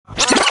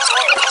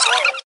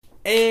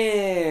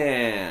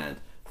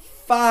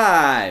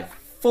5,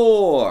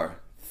 4,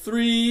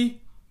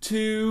 3,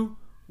 2,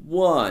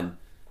 1.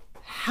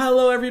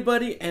 Hello,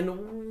 everybody,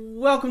 and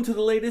welcome to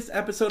the latest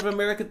episode of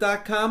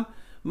America.com.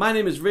 My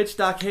name is Rich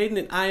Doc Hayden,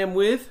 and I am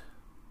with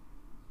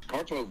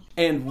Harpo.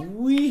 And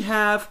we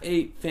have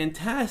a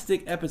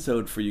fantastic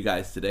episode for you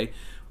guys today.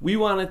 We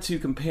wanted to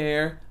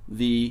compare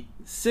the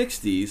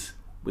 60s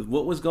with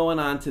what was going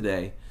on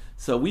today.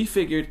 So we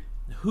figured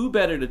who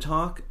better to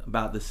talk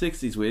about the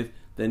 60s with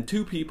than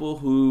two people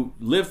who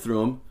lived through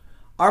them,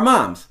 our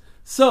moms.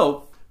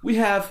 So we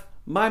have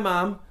my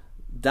mom,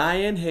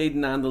 Dianne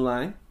Hayden, on the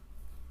line.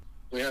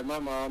 We have my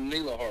mom,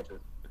 Neila Harper.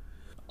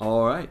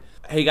 All right.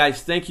 Hey,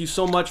 guys, thank you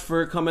so much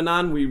for coming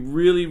on. We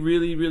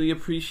really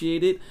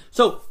appreciate it.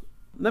 So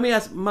let me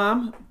ask,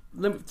 Mom,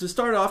 to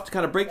start off, to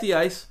kind of break the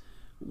ice,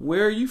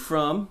 where are you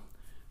from?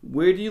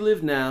 Where do you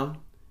live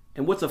now?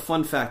 And what's a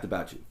fun fact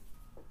about you?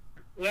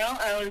 Well,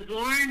 I was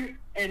born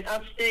in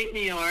upstate New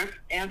York,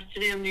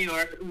 Amsterdam, New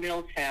York,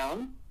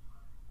 Milltown.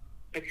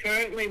 I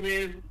currently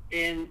live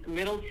in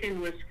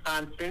Middleton,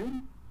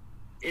 Wisconsin.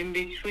 In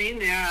between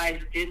there, I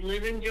did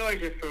live in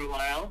Georgia for a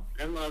while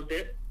and loved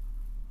it.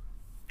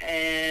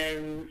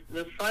 And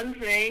the fun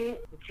thing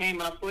I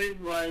came up with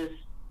was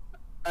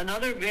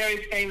another very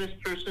famous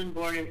person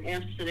born in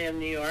Amsterdam,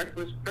 New York,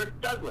 was Kirk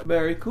Douglas.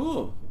 Very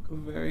cool.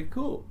 Very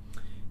cool.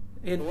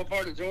 And So what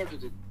part of Georgia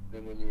did you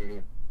live in when you were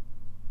here?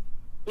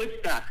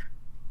 Woodstock, up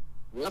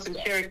in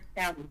Woodstock. Cherokee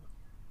County.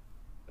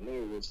 I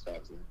knew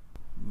Woodstock there.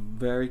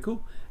 very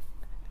cool.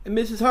 And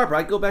Mrs. Harper,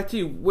 I go back to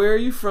you. Where are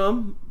you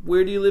from?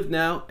 Where do you live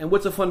now? And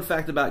what's a fun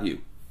fact about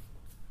you?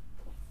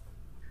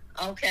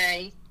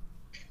 Okay.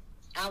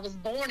 I was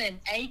born in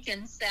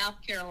Aiken, South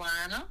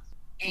Carolina,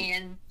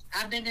 and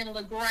I've been in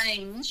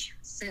LaGrange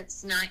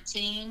since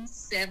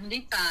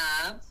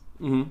 1975,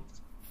 Mm-hmm.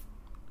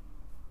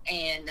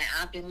 and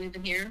I've been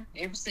living here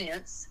ever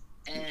since,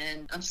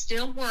 and I'm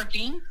still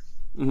working,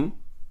 Mm-hmm.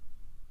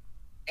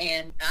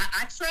 and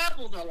I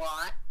traveled a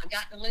lot. I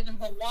got to live in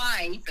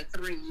Hawaii for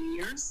 3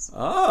 years,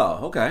 Oh,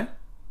 okay.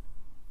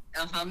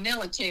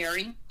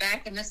 military,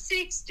 back in the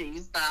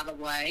 60s, by the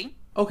way.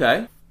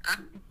 Okay.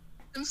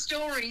 Some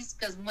stories,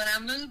 because when I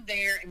moved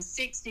there in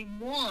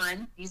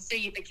 61, you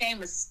see, it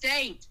became a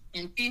state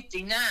in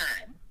 59,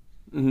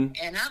 Mm-hmm.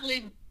 and I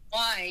lived in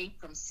Hawaii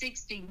from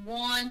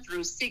 61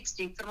 through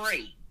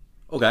 63,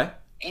 Okay.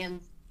 and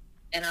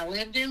I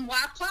lived in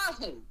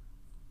Waipahu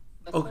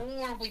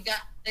before we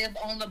got to live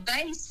on the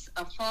base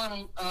of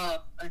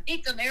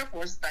Hickam Air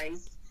Force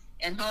Base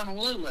in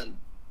Honolulu.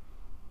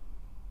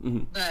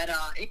 Mm-hmm. But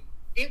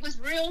it was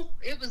real.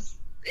 It was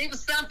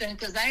something,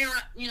 because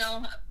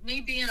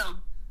me being a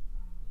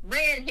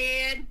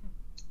redhead,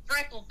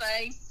 freckle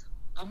face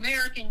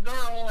American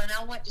girl, and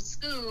I went to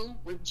school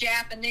with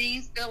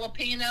Japanese,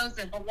 Filipinos,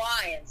 and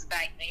Hawaiians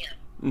back then.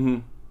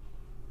 Mm-hmm.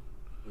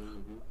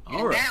 Mm-hmm. All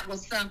And right. that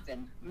was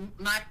something.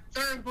 My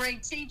third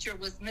grade teacher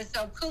was Miss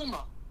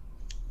Okuma,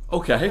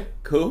 Okay.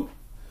 Cool.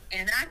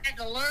 and I had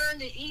to learn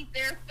to eat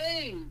their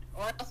food,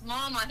 or else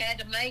Mama had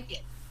to make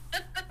it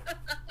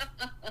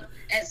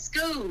at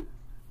school.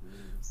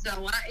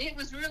 So it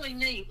was really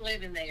neat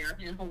living there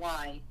in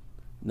Hawaii.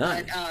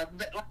 Nice.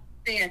 But like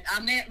I said, I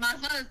met my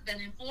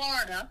husband in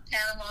Florida,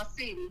 Panama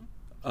City,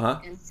 Uh-huh.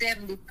 in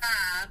 75,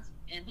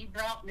 and he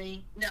brought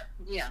me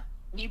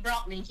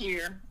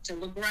here to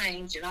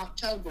LaGrange in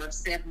October of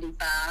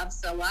 75.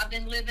 So I've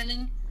been living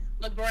in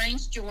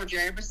LaGrange,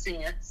 Georgia ever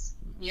since.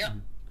 Yep,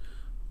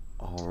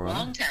 All right.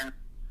 long time.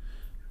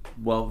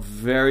 Well,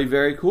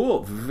 very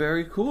cool.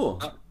 Very cool.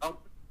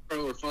 I'll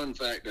throw a fun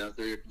fact out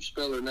there. If you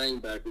spell her name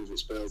backwards, it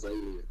spells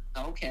alien.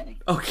 Okay.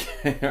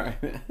 Okay. All right.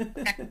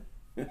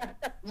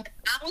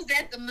 I was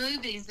at the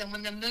movies, and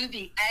when the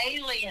movie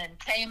Alien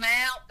came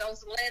out,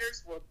 those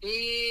letters were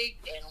big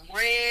and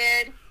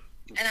red.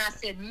 And I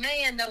said,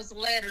 man, those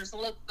letters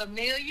look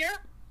familiar.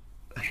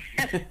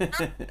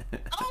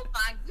 Oh,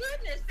 my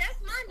goodness, that's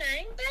my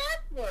name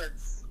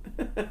backwards.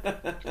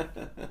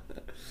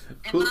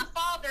 And Cool. my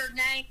father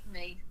named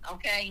me,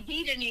 okay?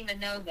 He didn't even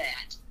know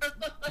that.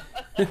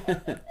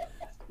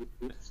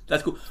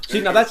 That's cool.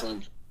 See, now that's,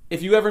 Fun.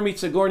 if you ever meet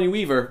Sigourney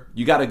Weaver,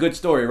 you got a good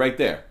story right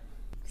there.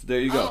 So there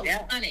you go.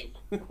 Oh, funny.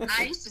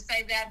 I used to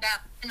say that about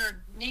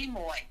Leonard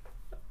Nimoy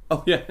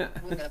Oh, yeah.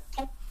 with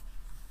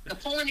the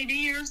pointed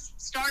ears,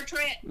 Star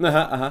Trek.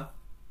 Uh-huh.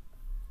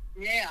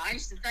 Yeah, I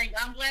used to think,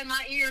 I'm glad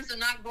my ears are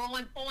not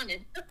growing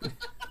pointed.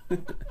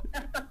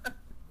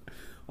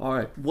 All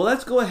right. Well,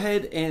 let's go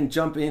ahead and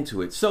jump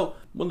into it. So,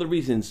 one of the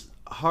reasons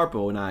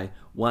Harpo and I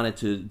wanted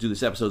to do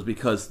this episode is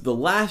because the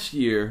last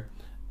year,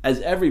 as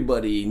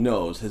everybody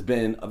knows, has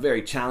been a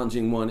very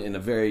challenging one and a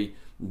very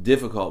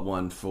difficult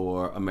one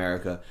for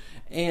America.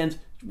 And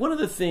one of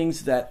the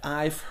things that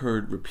I've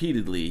heard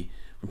repeatedly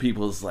from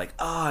people is like,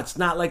 it's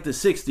not like the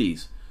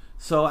 60s.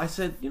 So I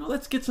said,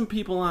 let's get some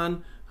people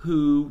on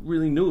who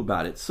really knew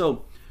about it.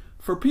 So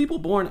for people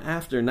born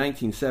after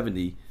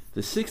 1970,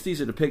 the 60s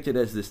are depicted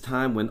as this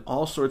time when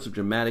all sorts of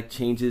dramatic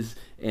changes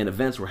and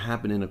events were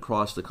happening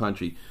across the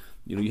country.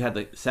 You had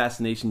the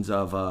assassinations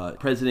of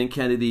President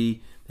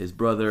Kennedy, his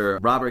brother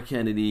Robert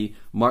Kennedy,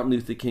 Martin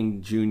Luther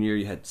King Jr.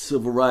 You had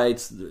civil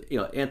rights,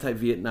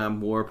 anti-Vietnam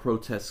War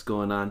protests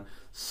going on.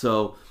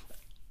 So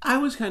I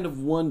was kind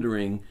of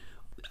wondering,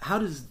 how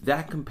does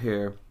that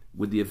compare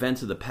with the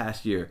events of the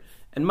past year?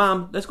 And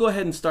Mom, let's go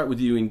ahead and start with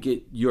you and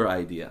get your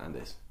idea on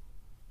this.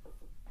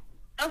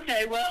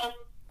 Okay, well,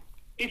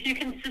 if you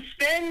can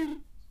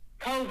suspend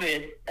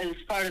COVID as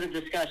part of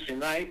the discussion,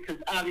 right?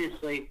 Because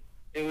obviously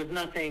there was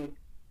nothing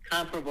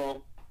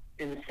comparable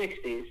in the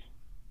 60s.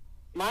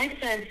 My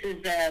sense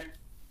is that,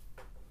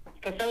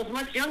 because I was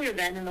much younger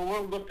then and the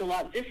world looked a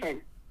lot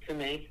different to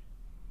me,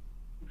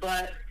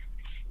 but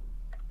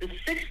the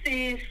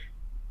 60s,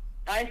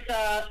 I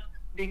thought,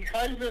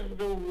 because of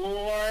the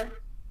war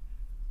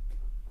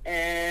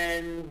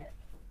and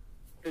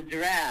the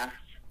draft,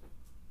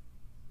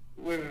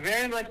 were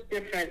very much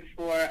different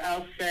for,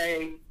 I'll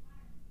say,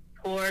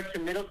 poor to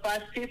middle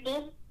class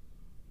people,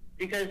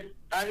 because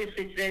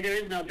obviously today there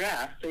is no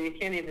draft, so you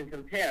can't even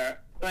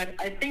compare. But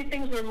I think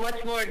things were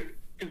much more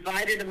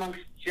divided amongst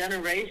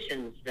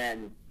generations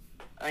then.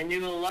 I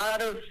knew a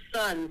lot of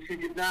sons who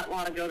did not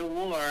want to go to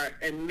war,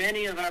 and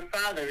many of our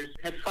fathers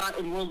had fought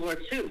in World War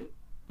II.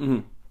 Mm-hmm.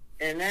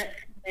 And that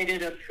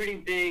created a pretty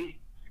big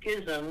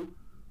schism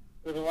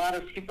with a lot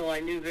of people I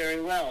knew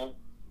very well.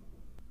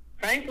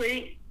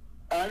 Frankly,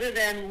 other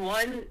than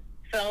one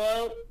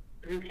fellow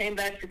who came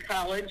back to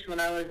college when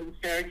I was in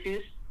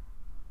Syracuse,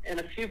 and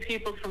a few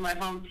people from my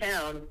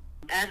hometown,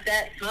 at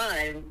that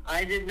time,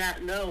 I did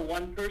not know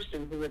one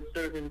person who had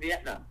served in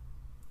Vietnam.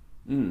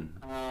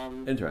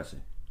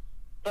 Interesting.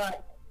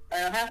 But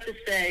I'll have to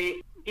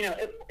say,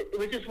 it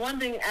was just one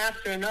thing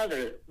after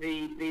another.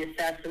 The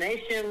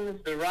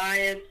assassinations, the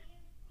riots,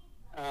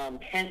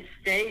 Kent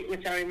State,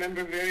 which I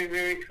remember very,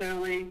 very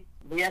clearly.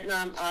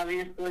 Vietnam,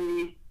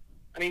 obviously.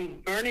 I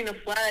mean, burning a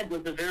flag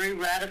was a very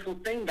radical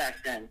thing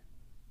back then.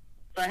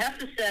 So I have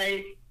to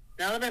say,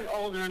 now that I'm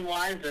older and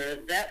wiser,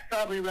 that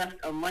probably left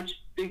a much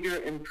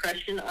bigger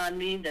impression on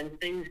me than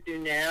things do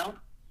now.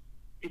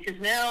 Because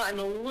now I'm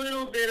a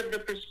little bit of the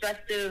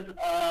perspective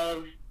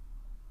of,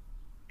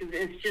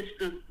 it's just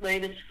the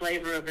latest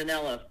flavor of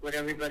vanilla, what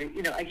everybody,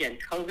 again,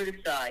 COVID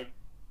aside,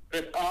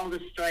 but all the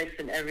strife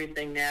and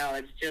everything now,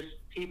 it's just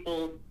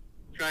people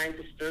trying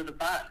to stir the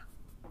pot.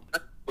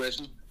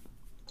 Question.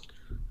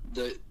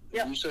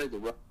 You say the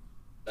right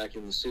back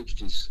in the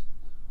 60s,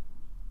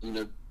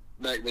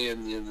 back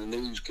then the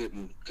news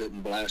couldn't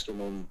blast them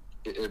on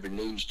every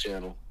news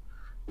channel.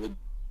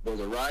 Were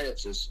the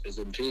riots as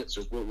intense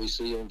as what we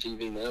see on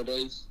TV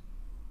nowadays?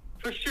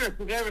 For sure. If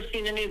you've ever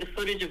seen any of the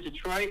footage of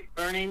Detroit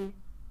burning,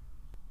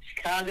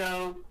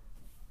 Chicago,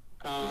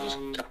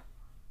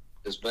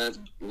 just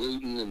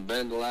looting and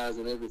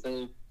vandalizing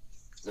everything.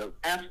 So.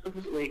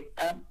 Absolutely.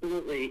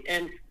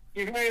 And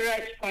you're very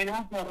right to point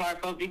out, though,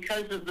 Harpo,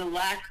 because of the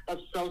lack of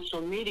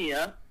social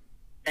media,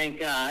 thank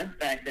God,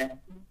 back then,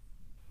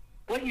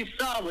 what you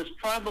saw was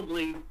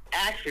probably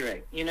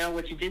accurate.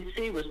 What you did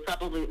see was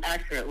probably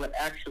accurate, what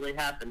actually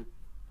happened.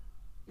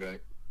 Right.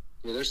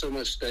 Yeah, there's so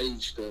much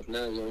stage stuff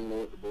now, you don't know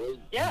what to believe.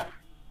 Yeah.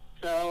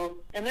 So,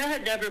 and there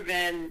had never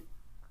been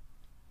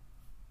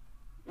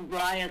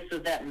riots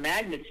of that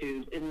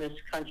magnitude in this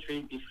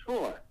country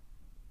before.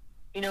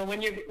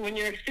 When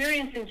you're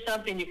experiencing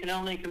something, you can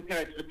only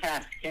compare it to the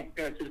past. You can't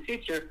compare it to the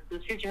future. The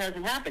future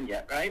hasn't happened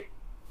yet, right?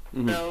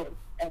 Mm-hmm. So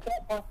at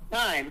that point in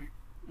time,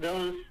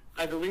 those,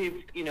 I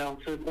believe, to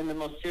have been the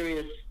most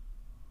serious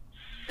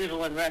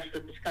civil unrest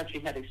that this country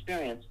had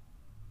experienced.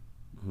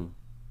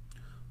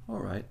 Mm-hmm. All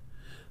right.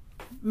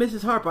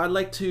 Mrs. Harper, I'd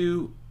like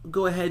to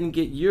go ahead and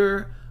get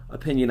your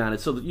opinion on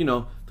it. So,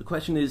 the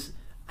question is,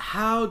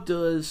 how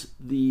does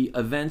the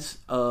events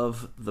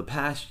of the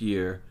past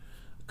year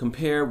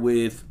compare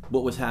with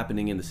what was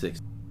happening in the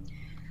 60s?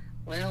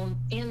 Well,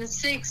 in the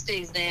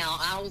 60s now,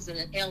 I was in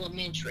an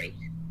elementary.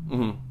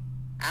 Mm-hmm.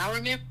 I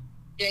remember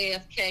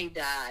JFK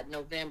died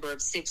November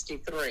of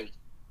 63.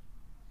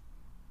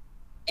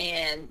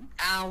 And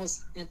I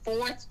was in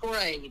 4th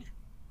grade.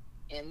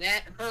 And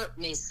that hurt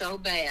me so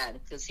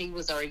bad because he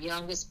was our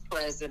youngest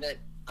president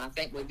I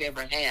think we've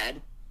ever had.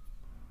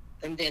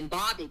 And then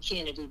Bobby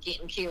Kennedy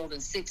getting killed in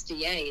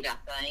 68, I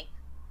think.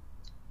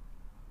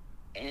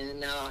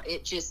 And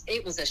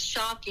it was a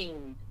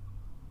shocking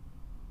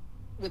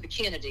with the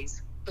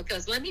Kennedys,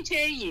 because let me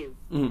tell you,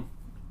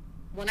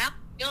 when I was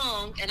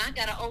young, and I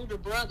got an older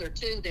brother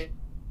too that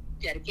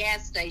at a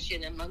gas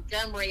station in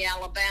Montgomery,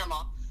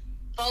 Alabama,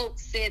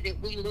 folks said that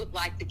we looked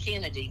like the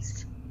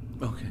Kennedys.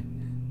 Okay.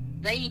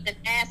 They even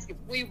asked if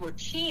we were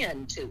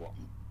kin to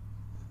them.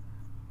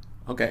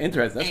 Okay,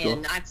 interesting. That's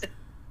and cool.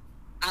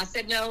 I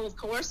said no, of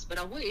course, but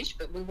I wish,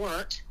 but we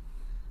weren't.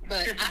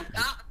 But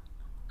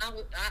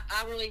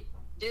I really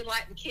did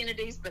like the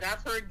Kennedys, but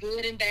I've heard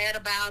good and bad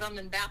about them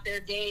and about their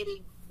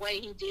gaiety way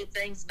he did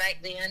things back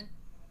then.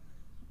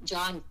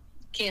 John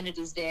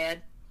Kennedy's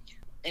dad.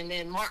 And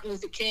then Martin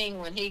Luther King,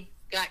 when he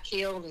got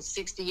killed in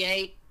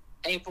 68,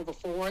 April the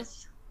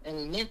 4th,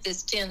 in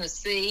Memphis,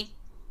 Tennessee.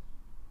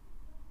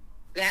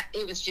 that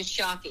it was just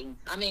shocking.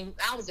 I mean,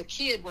 I was a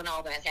kid when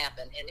all that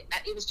happened, and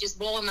it was just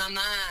blowing my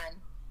mind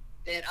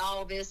that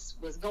all this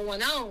was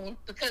going on.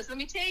 Because let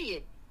me tell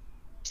you,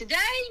 today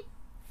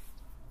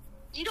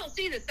you don't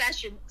see the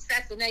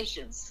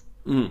assassinations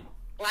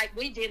like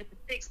we did in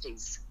the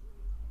 60s.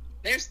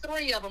 There's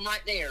 3 of them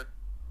right there.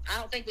 I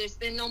don't think there's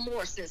been no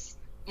more since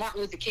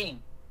Martin Luther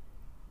King.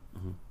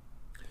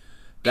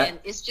 And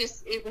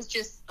it was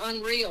just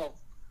unreal.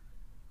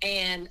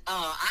 And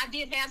I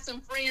did have some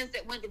friends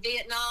that went to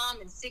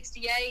Vietnam in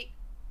 '68.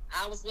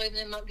 I was living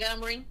in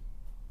Montgomery.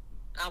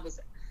 I was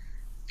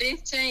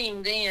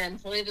 15 then,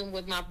 living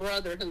with my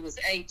brother who was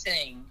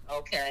 18,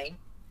 okay?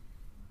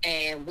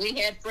 And we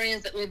had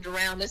friends that lived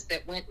around us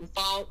that went and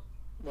fought.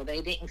 Well,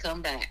 they didn't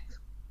come back.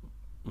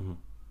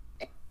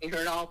 We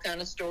heard all kind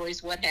of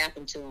stories what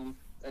happened to them.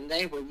 And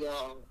they were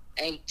young,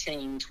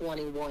 18,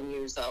 21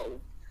 years old.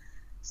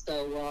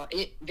 So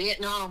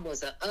Vietnam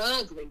was an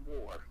ugly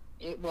war.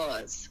 It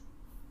was.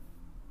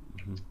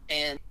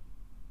 And,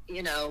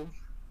 you know,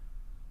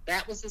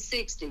 that was the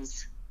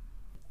 60s.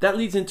 That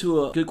leads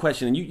into a good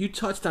question. And you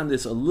touched on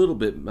this a little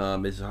bit,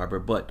 Mrs. Harper,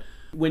 but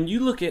when you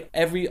look at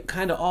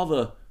all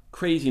the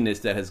craziness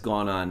that has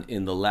gone on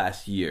in the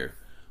last year,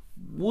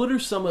 what are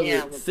some of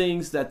the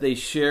things that they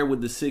share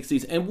with the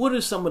 60s, and what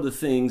are some of the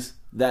things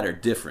that are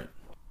different?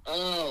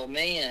 Oh,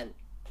 man.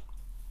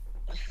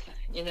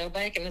 You know,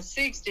 back in the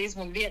 60s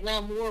when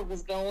Vietnam War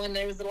was going,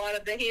 there was a lot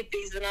of the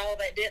hippies and all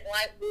that didn't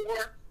like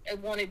war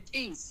and wanted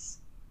peace.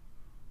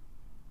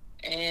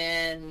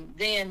 And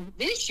then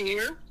this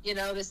year, you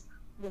know,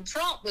 when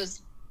Trump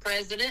was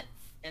president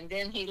and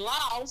then he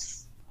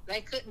lost,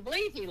 they couldn't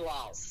believe he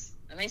lost.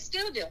 And they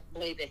still don't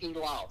believe that he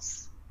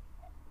lost.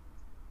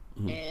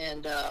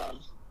 And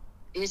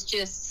it's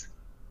just,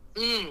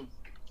 you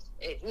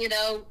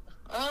know,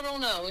 I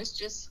don't know. It's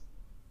just,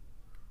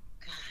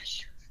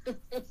 gosh.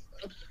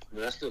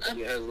 I still think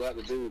it has a lot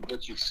to do with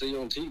what you see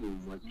on TV.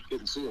 Like, you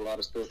couldn't see a lot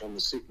of stuff in the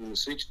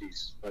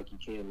 60s like you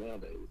can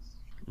nowadays.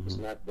 It's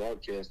not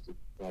broadcasted.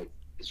 Like,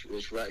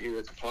 it's right here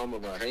at the palm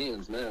of our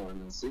hands now. In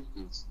the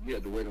 60s, you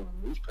had to wait on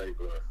a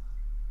newspaper or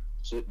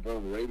sit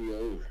on the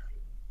radio or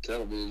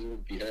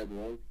television if you had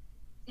one.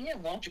 Yeah,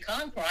 Walter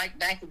Cronkite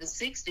back in the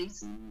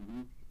 60s.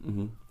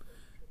 You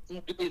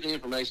get the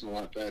information a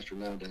lot faster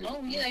nowadays.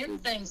 Oh, yeah,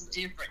 everything's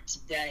different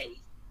today.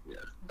 Yeah.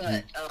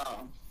 But,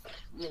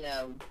 you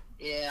know,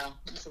 yeah,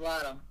 it's a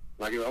lot of...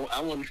 Like,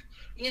 I wonder...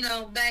 You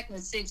know, back in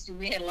the 60s,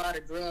 we had a lot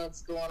of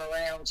drugs going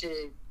around,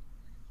 too.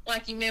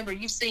 Like, you remember,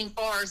 you've seen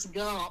Forrest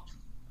Gump.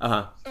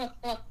 A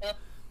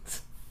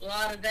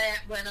lot of that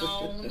went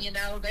on, you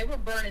know. They were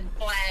burning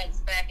flags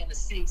back in the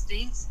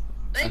 60s.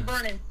 They're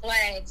burning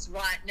flags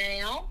right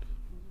now.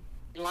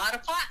 A lot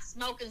of pot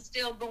smoking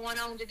still going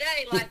on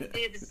today like it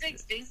did the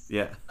 60s.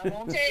 Yeah. I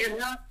won't tell you.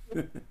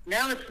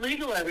 Now it's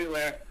legal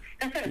everywhere.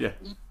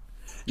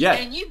 Yeah.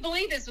 And you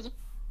believe this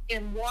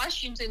in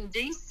Washington,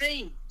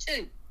 D.C.,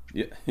 too.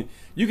 Yeah.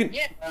 You can...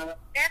 Yeah.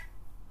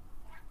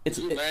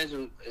 Can you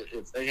imagine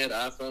if they had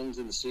iPhones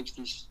in the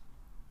 60s?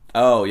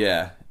 Oh,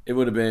 yeah. It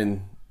would have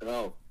been...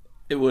 Oh.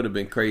 It would have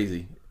been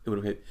crazy. It would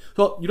have been...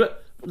 So, you know,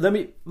 let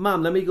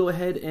me go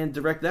ahead and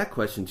direct that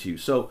question to you.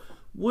 So,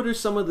 what are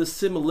some of the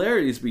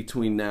similarities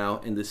between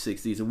now and the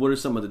 60s, and what are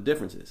some of the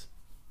differences?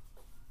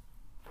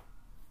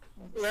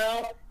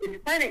 Well,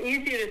 it's kind of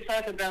easier to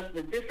talk about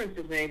the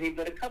differences maybe,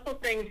 but a couple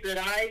things that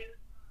I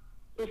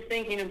was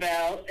thinking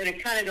about, and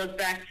it kind of goes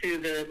back to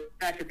the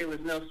fact that there was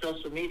no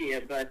social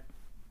media, but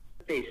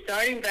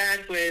starting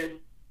back with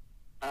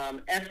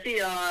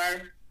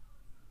FDR,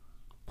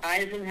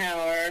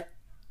 Eisenhower,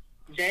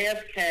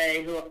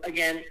 JFK, who,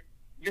 again,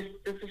 just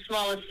a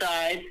small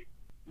aside,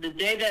 the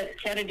day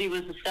that Kennedy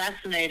was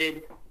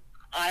assassinated,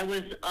 I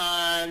was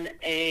on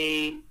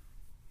a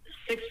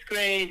 6th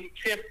grade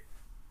trip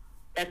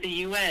at the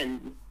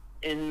UN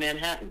in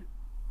Manhattan.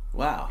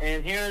 Wow.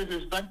 And here is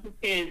this bunch of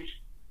kids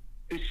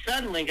who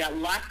suddenly got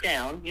locked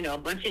down, you know, a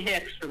bunch of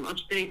hicks from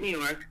upstate New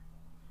York,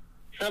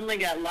 suddenly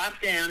got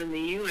locked down in the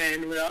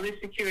UN with all these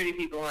security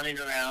people running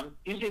around,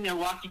 using their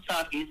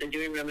walkie-talkies. I do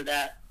remember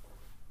that.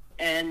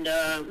 And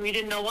we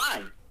didn't know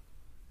why.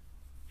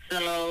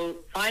 So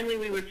finally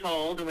we were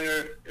told, and we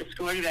were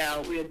escorted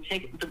out. We had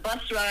taken the bus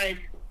ride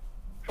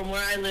from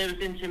where I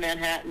lived into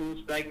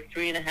Manhattan's like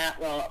 3.5,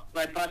 well,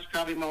 by bus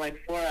probably more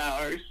like 4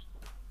 hours.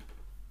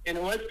 And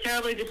it was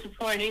terribly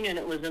disappointing, and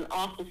it was an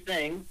awful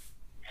thing.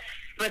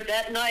 But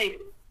that night,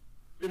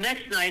 the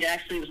next night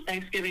actually was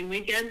Thanksgiving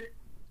weekend,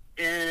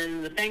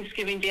 and the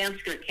Thanksgiving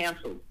dance got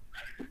canceled.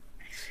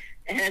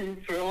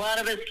 And for a lot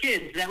of us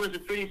kids, that was a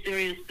pretty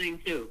serious thing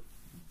too.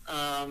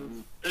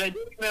 But I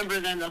do remember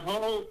then the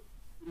whole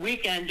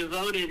weekend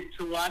devoted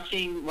to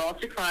watching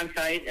Walter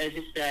Cronkite, as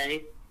you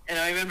say. And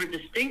I remember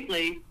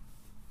distinctly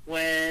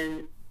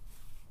when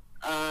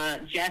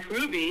Jack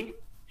Ruby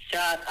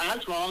shot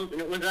Oswald,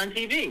 and it was on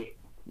TV.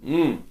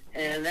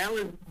 And that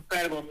was an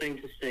incredible thing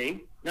to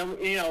see. No,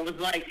 you know, it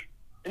was like,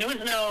 and there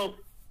was no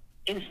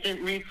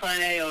instant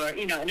replay or,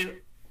 you know, and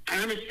I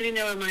remember sitting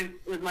there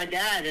with my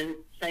dad and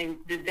saying,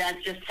 did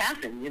that just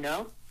happen, you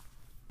know?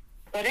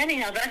 But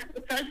anyhow, back to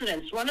the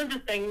presidents. One of the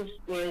things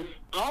was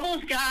all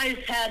those guys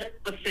had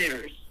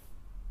affairs.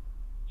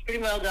 It's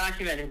pretty well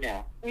documented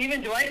now.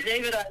 Even Dwight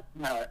David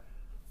Eisenhower.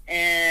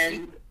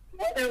 And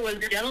whether it was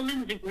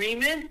gentleman's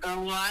agreement or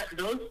what,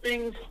 those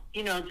things,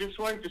 just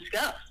weren't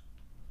discussed.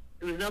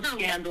 There was no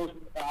scandals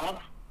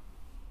involved.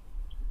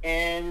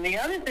 And the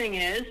other thing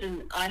is,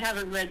 and I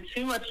haven't read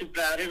too much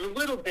about it, a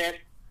little bit,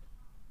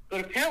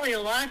 but apparently a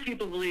lot of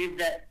people believe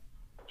that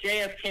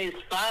JFK's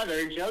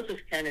father, Joseph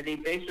Kennedy,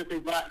 basically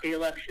bought the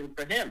election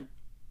for him.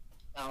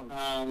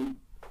 And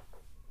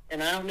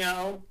I don't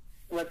know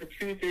what the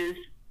truth is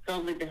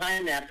totally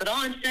behind that. But all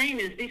I'm saying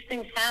is these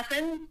things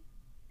happen,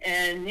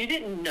 and you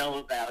didn't know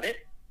about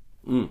it.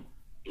 You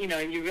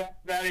read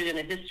about it in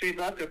a history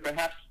book or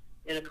perhaps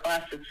in a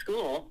class at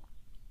school,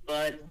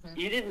 but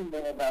you didn't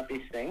know about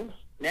these things.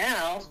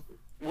 Now,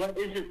 what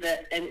is it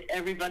that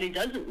everybody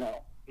doesn't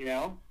know,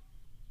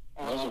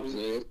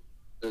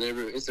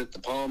 It's at the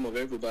palm of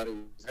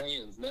everybody's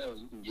hands now.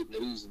 You can get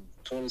news in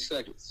 20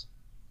 seconds.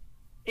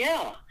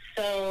 Yeah.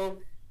 So,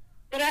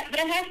 but I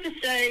have to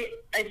say,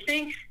 I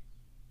think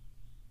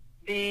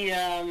the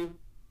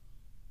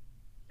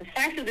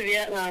fact of the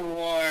Vietnam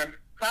War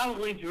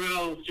probably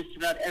drove just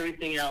about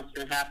everything else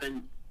that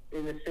happened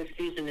in the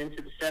 60s and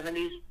into the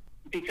 70s,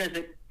 because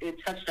it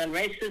touched on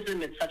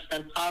racism, it touched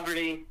on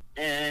poverty,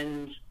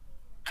 and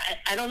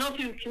I don't know if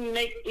you can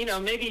make,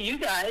 maybe you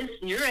guys,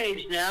 your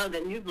age now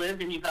that you've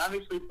lived and you've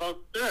obviously both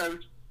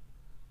served,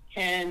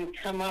 can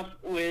come up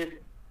with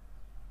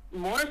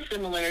more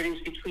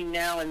similarities between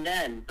now and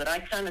then. But I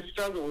kind of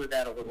struggle with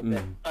that a little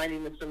bit,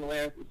 finding the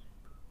similarities.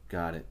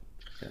 Got it.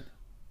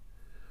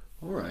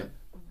 All right.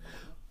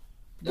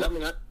 I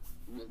mean,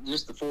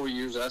 just the 4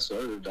 years I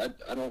served,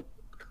 I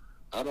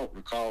don't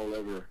recall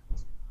ever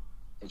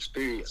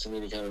experiencing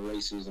any kind of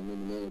racism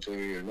in the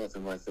military or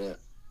nothing like that.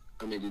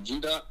 I mean, did you,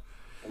 Doc?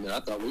 I mean,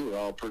 I thought we were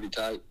all pretty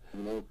tight,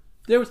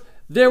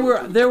 There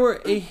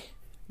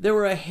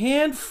were a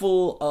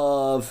handful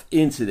of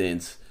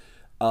incidents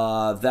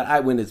that I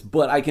witnessed,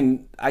 but I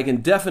can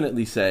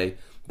definitely say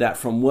that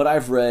from what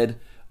I've read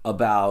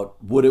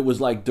about what it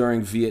was like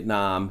during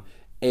Vietnam,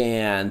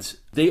 and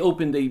they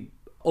opened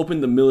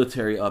the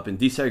military up and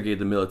desegregated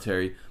the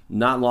military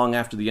not long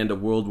after the end of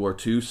World War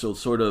II, so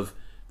sort of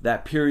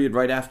that period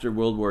right after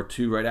World War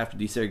II, right after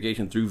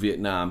desegregation through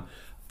Vietnam,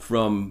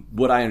 from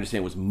what I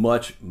understand, was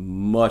much,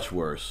 much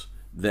worse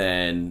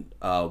than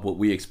what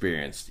we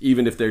experienced.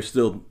 Even if there's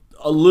still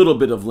a little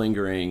bit of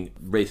lingering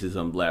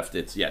racism left,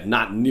 it's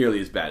not nearly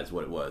as bad as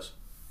what it was.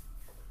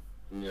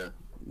 Yeah.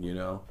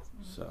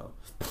 So.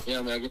 Yeah,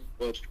 I mean, I get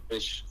the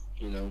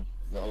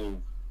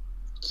whole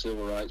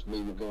civil rights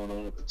movement going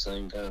on at the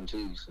same time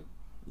too.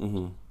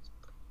 So.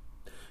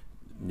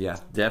 Yeah,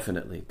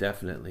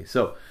 definitely.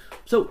 So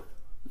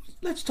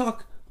let's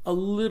talk a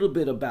little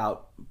bit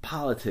about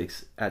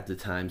politics at the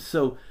time.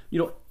 So,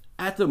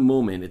 at the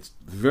moment, it's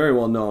very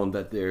well known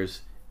that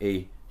there's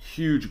a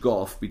huge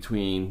gulf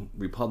between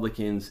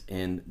Republicans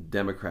and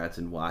Democrats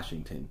in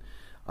Washington.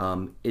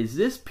 Is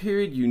this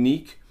period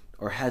unique,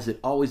 or has it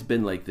always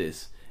been like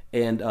this?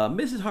 And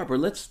Mrs. Harper,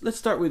 let's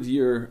start with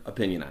your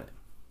opinion on it.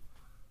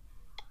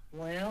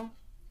 Well,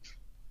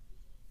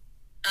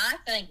 I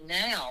think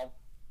now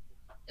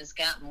it's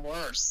gotten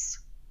worse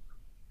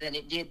than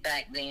it did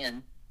back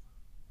then.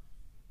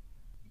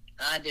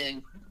 I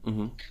do.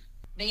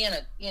 Being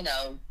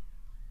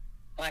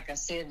like I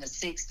said, in the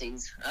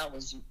 60s, I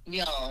was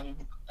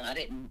young. I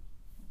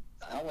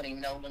wasn't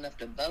even old enough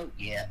to vote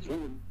yet.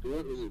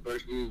 What was the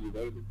first year you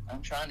voted?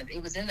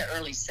 It was in the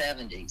early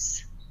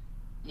 70s.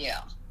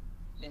 Yeah.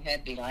 It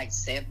had to be like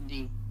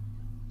 72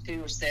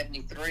 or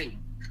 73,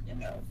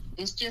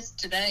 It's just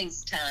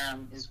today's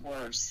time is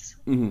worse.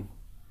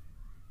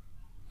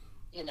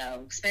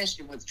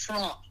 Especially with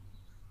Trump,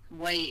 the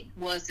way it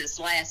was this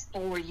last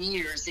 4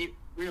 years, it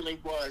really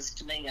was,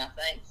 to me, I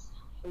think,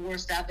 the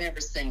worst I've ever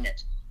seen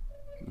it,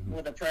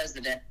 with a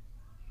president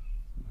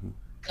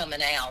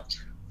coming out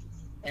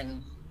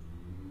and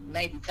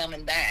maybe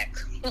coming back.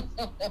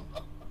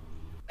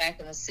 Back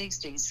in the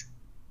 60s,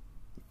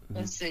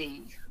 let's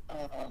see,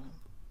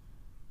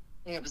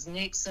 it was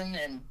Nixon,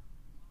 and I'm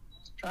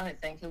trying to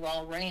think who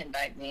all ran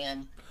back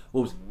then.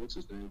 What's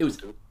his name? It was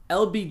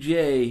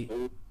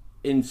LBJ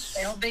in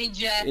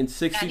 64. In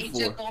 64. He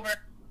took over.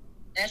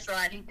 That's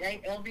right.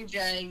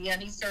 LBJ. Yeah,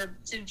 he served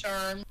 2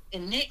 terms.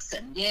 And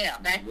Nixon. Yeah,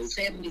 back in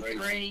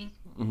 73.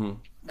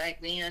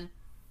 Back then.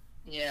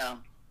 Yeah.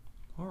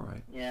 All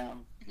right. Yeah.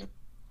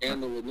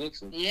 Scandal with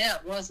Nixon. Yeah,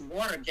 it was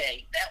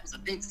Watergate. That was a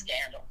big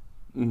scandal.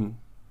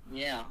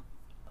 Yeah.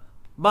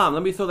 Mom,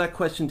 let me throw that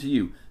question to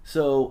you.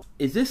 So,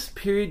 is this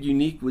period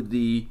unique with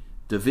the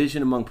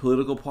division among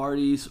political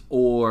parties,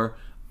 or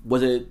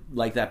was it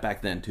like that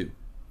back then too?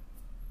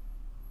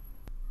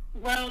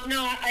 Well,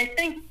 no, I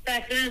think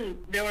back then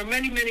there were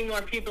many, many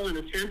more people in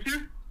the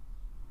center,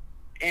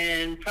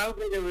 and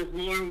probably there was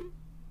more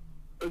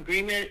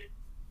agreement,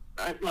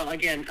 well,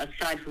 again,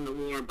 aside from the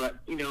war, but,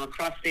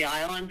 across the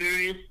aisle on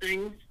various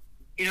things.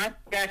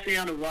 Back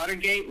down to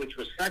Watergate, which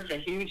was such a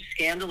huge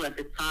scandal at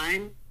the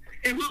time.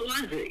 And what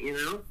was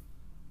it,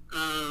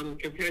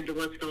 compared to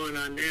what's going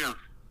on now.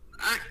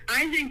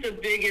 I think the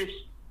biggest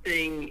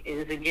thing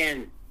is,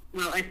 again,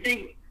 well, I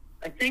think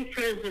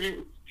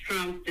President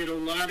Trump did a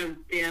lot of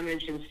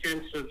damage in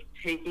sense of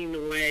taking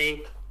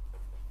away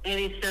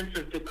any sense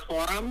of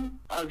decorum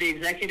of the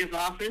executive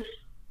office,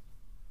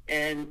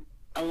 and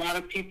a lot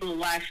of people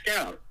lashed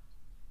out.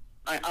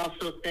 I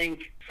also think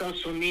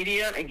social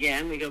media,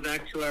 again, we go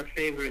back to our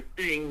favorite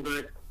thing,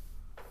 but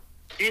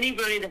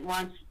anybody that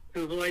wants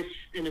to voice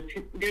an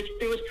opinion,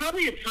 there was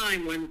probably a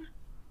time when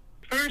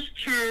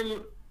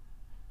first-term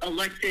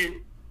elected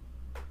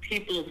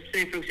people,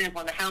 say, for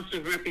example, in the House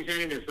of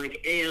Representatives,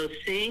 like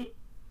AOC,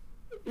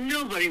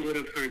 nobody would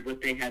have heard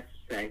what they had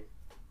to say.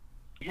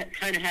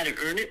 Kind of had to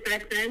earn it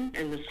back then,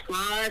 and the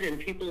Squad and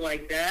people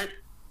like that.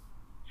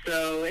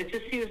 So it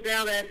just seems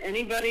now that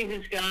anybody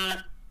who's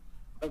got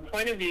a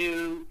point of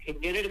view can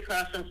get it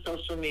across on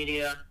social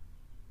media.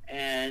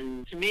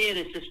 And to me, it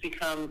has just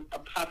become a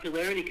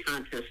popularity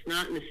contest,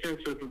 not in the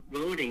sense of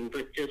voting,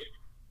 but just,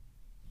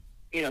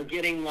 you know,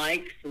 getting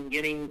likes and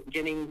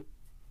getting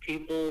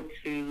people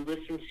to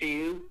listen to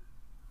you.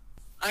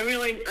 I'm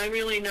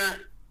really not.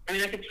 I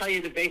mean, I could tell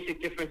you the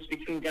basic difference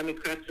between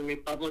Democrats and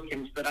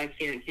Republicans, but I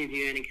can't give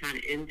you any kind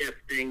of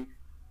in-depth thing.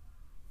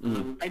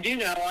 I do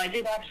know. I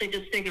did actually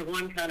just think of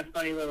one kind of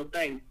funny little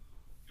thing.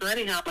 So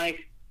anyhow,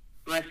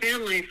 my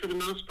family, for the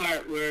most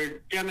part,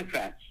 were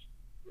Democrats,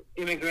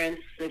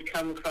 immigrants that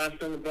come across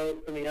on the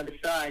boat from the other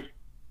side.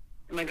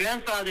 And my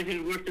grandfather,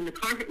 who worked in the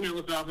carpet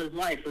mills all his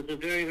life, was a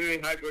very, very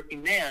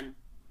hardworking man.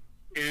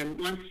 And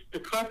once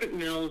the carpet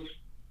mills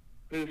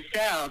moved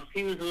south,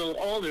 he was a little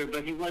older,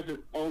 but he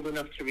wasn't old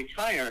enough to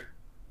retire.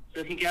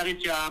 So he got a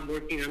job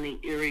working on the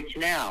Erie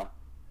Canal.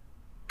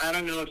 I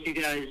don't know if you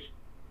guys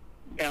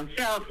down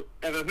south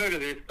ever heard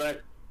of it,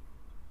 but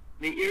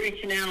the Erie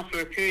Canal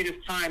for a period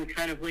of time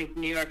kind of linked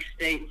New York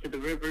State to the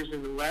rivers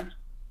in the west.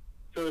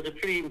 So it was a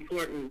pretty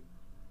important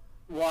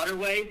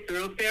waterway,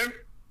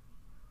 thoroughfare.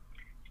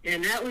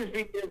 And that was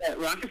the year that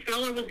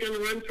Rockefeller was going to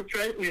run for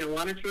president,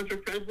 wanted to run for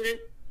president.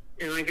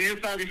 And my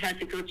grandfather had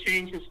to go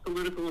change his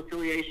political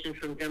affiliation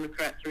from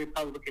Democrat to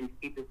Republican to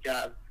keep his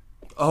job.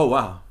 Oh,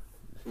 wow.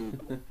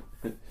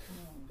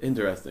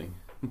 Interesting.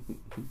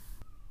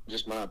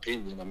 Just my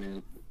opinion. I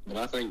mean, but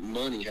I think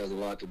money has a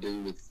lot to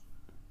do with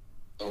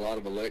a lot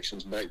of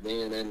elections back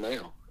then and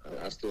now.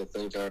 I still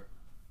think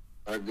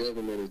our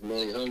government is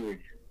money hungry.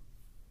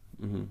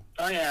 Mm-hmm.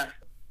 Oh, yeah.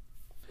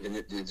 And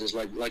it just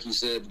like you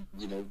said,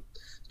 you know,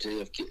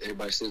 JFK,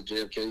 everybody says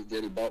JFK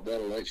did, he bought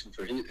that election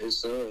for his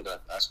son.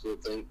 I still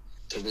think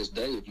to this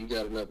day, if you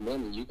got enough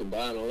money, you can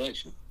buy an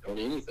election on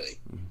anything,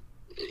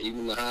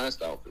 even the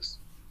highest office.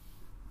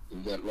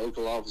 You've got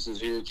local offices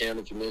here,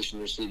 county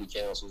commissioners, city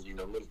councils, you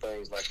know, little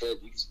things like that.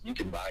 You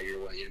can buy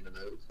your way into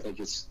those. I think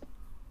it's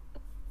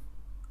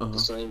the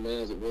same now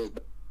as it was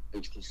back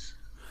in the 60s.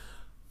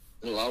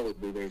 It'll always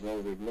be there as long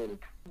as there's money.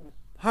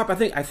 Harp,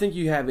 I think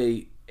you have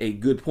a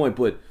good point,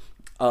 but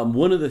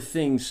one of the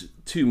things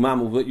too,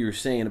 Mama, what you were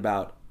saying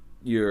about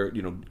your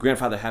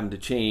grandfather having to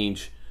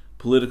change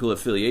political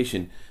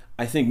affiliation,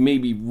 I think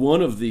maybe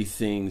one of the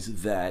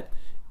things that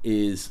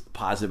is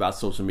positive about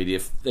social media,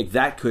 if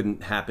that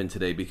couldn't happen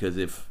today, because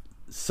if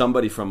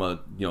somebody from a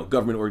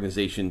government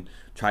organization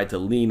tried to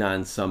lean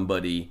on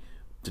somebody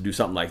to do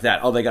something like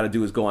that, all they got to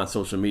do is go on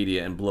social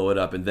media and blow it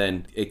up, and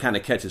then it kind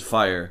of catches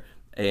fire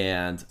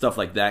and stuff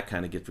like that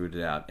kind of gets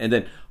rooted out. And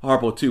then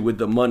Harpo too, with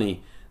the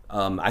money,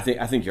 I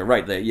think you're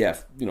right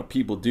that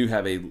people do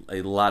have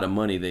a lot of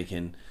money they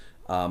can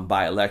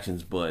buy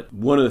elections, but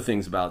one of the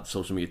things about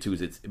social media too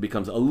is it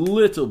becomes a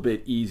little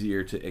bit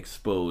easier to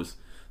expose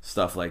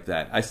stuff like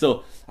that. I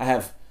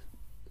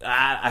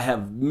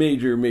have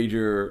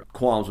major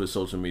qualms with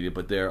social media,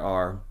 but there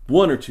are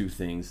one or two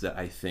things that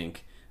I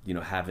think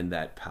having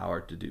that power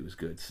to do is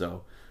good.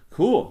 So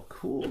cool.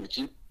 But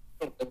you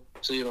don't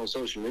see it on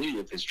social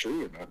media if it's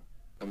true or not.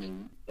 I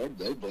mean,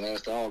 they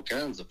blast all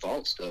kinds of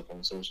false stuff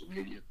on social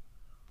media.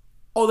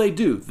 Oh, they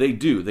do. They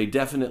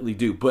definitely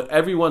do. But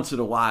every once in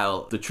a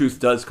while, the truth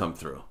does come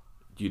through.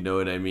 You know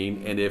what I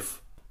mean? And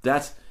if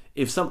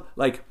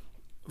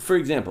for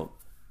example,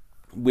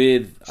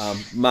 with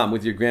Mom,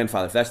 with your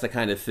grandfather, if that's the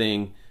kind of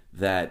thing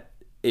that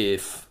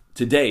if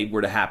today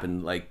were to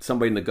happen, like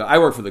somebody I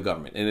work for the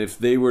government, and if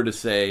they were to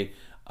say,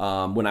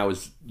 when I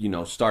was,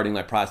 starting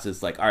my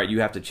process, like, all right,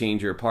 you have to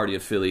change your party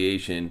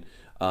affiliation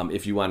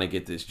if you want to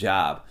get this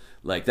job.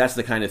 Like, that's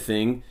the kind of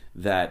thing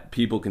that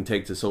people can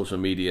take to social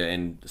media,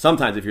 and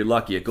sometimes, if you're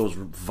lucky, it goes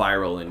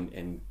viral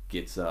and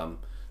gets a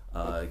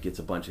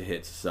bunch of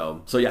hits.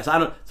 So yes,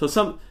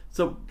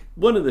 So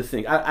one of the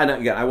things,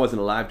 I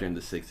wasn't alive during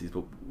the 60s,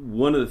 but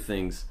one of the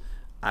things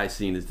I've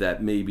seen is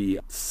that maybe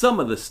some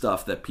of the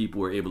stuff that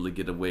people were able to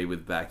get away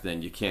with back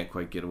then, you can't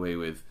quite get away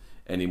with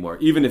anymore,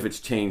 even if it's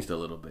changed a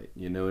little bit.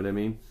 You know what I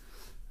mean?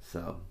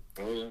 So,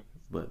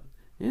 but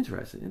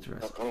interesting. I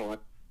don't like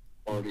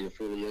party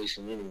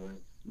affiliation anyway.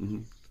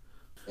 Mm-hmm.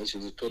 They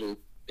should just put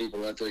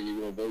people out there you're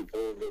going to vote for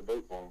and go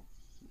vote for them.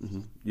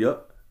 Mm-hmm.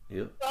 Yep.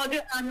 Well,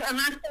 I'm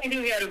not saying who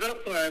you got to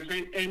vote for,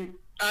 and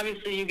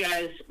obviously you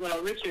guys,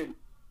 well, Richard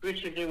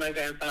Richard knew my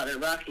grandfather,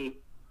 Rocky.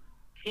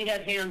 He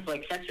had hands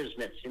like catcher's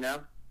mitts, you know?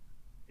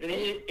 And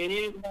he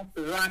didn't have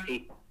to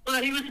Rocky.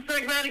 But he was a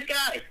pragmatic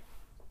guy.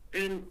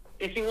 And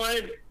if he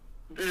wanted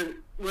the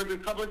word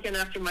Republican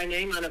after my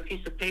name on a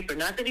piece of paper,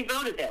 not that he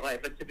voted that way,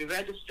 but to be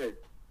registered,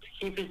 to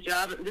keep his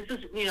job. This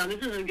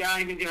is a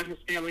guy who got his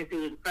family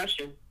through the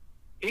Depression.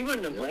 He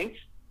wouldn't have blinked,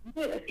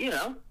 you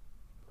know.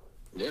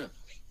 Yeah.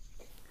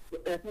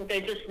 I think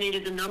they just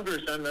needed the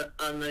numbers on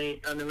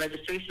the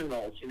registration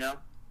rolls, you know.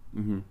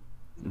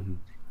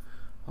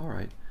 All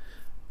right.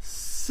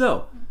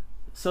 So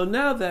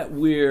now that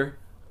we're,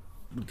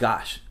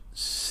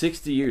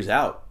 60 years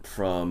out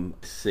from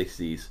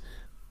 60s,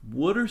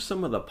 what are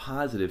some of the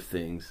positive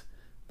things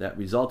that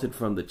resulted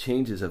from the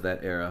changes of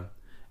that era,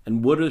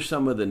 and what are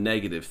some of the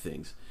negative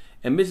things?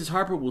 And Mrs.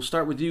 Harper, we'll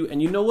start with you.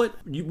 And you know what?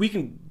 We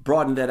can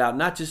broaden that out,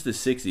 not just the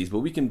 60s, but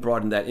we can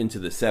broaden that into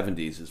the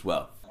 70s as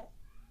well.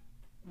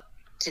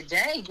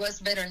 Today, what's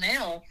better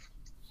now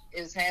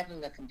is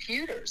having the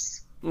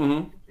computers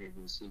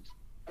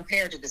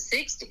compared to the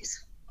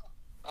 60s.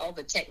 All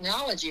the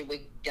technology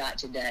we got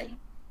today.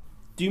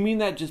 Do you mean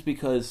that just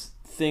because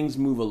things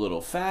move a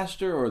little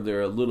faster or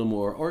they're a little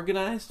more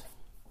organized?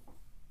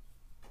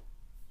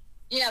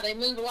 Yeah, they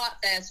move a lot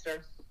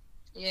faster.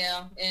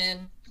 Yeah,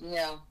 and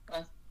yeah,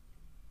 I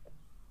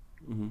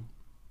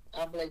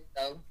believe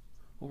so.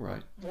 All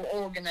right. More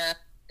organized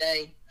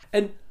today.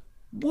 And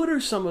what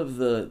are some of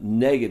the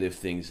negative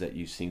things that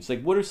you've seen? It's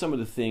like, what are some of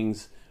the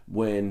things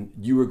when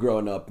you were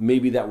growing up,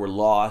 maybe that were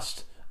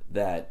lost,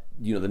 that,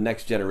 you know, the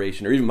next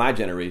generation or even my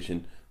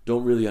generation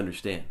don't really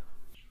understand?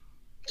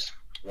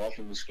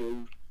 Walking to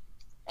school.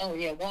 Oh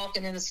yeah,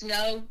 walking in the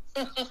snow.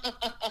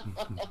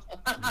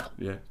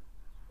 Yeah.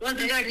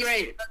 Wasn't that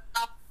great?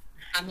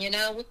 You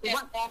know, we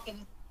kept walking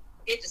to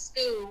get to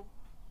school,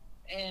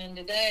 and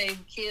today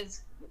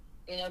kids,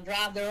 you know,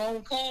 drive their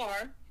own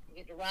car,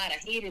 get to ride a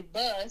heated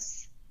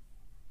bus.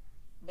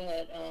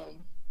 But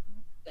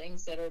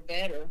things that are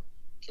better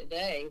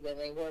today than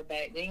they were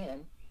back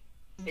then.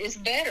 It's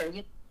better.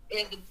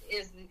 As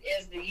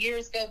the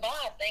years go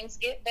by, things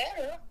get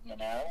better, you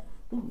know.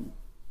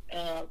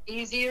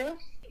 Easier.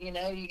 You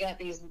know, you got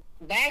these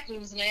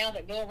vacuums now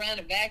that go around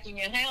and vacuum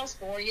your house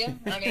for you.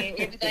 I mean,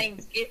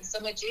 everything's getting so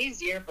much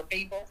easier for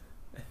people.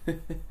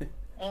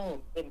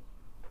 Oh,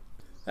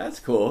 that's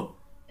cool.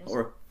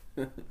 Or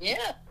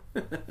yeah,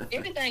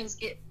 everything's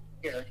getting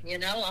better. You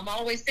know, I'm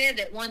always said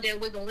that one day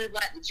we're gonna live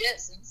like the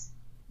Jetsons.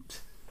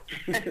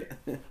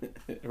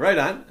 Right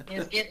on.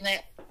 It's getting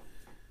that.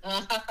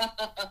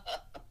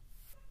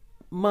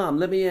 Mom,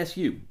 let me ask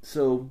you.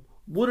 So,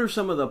 what are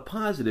some of the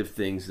positive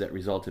things that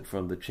resulted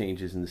from the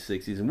changes in the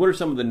 60s, and what are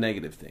some of the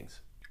negative things?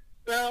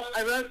 Well,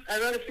 I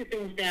wrote a few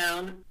things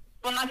down.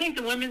 Well, I think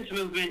the women's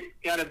movement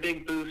got a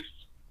big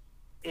boost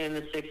in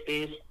the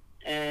 60s,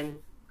 and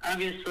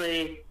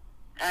obviously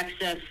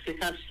access to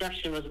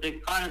contraception was a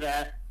big part of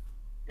that.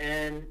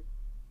 And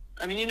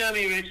I mean, you know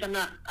me, Rich. I'm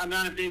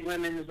not a big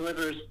women's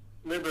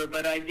liber,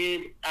 but I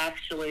did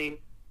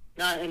actually,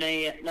 not in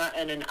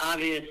an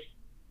obvious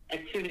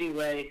activity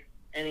way,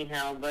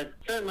 anyhow, but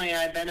certainly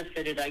I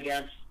benefited, I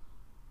guess,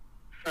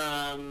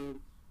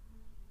 from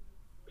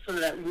sort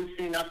of that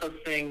loosening up of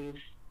things,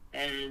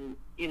 and,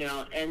 you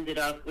know, ended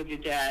up with your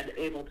dad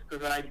able to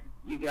provide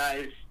you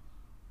guys,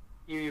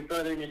 your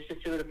brother and your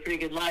sister, with a pretty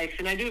good life.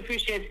 And I do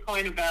appreciate the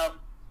point about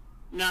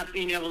not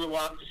being able to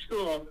walk to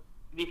school,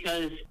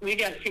 because we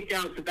got kicked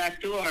out the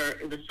back door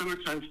in the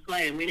summertime to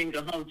play, and we didn't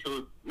go home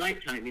till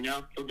nighttime, you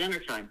know, till dinner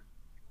time.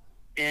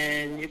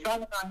 And your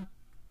father and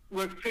I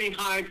worked pretty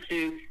hard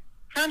to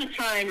kind of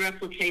try and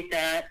replicate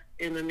that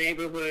in the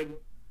neighborhood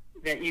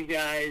that you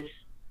guys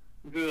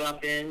grew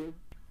up in.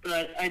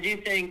 But I do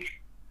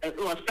think,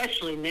 well,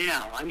 especially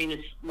now, I mean,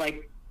 it's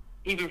like,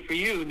 even for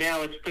you,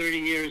 now it's 30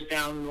 years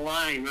down the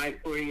line, right?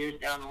 40 years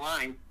down the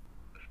line.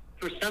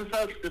 For some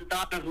folks, the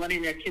thought of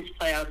letting their kids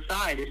play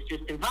outside is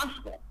just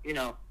impossible. You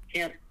know,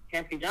 can't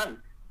be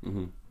done.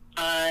 Mm-hmm.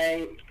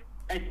 I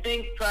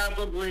think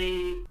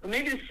probably, or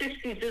maybe the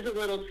 60s is a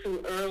little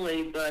too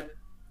early, but,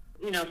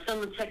 you know,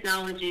 some of the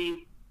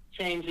technology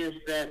changes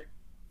that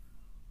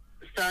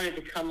started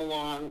to come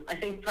along, I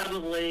think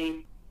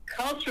probably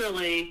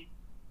culturally,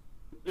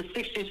 the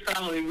 60s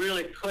probably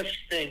really pushed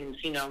things,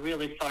 you know,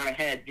 really far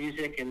ahead,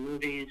 music and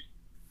movies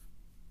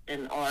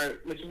and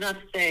art, which is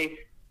not to say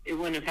it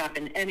wouldn't have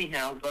happened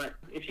anyhow, but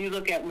if you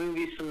look at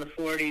movies from the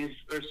 40s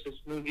versus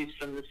movies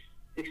from the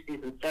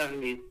 60s and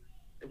 70s,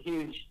 a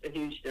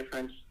huge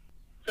difference.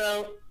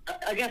 So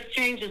I guess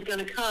change is going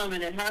to come,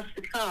 and it has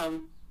to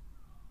come,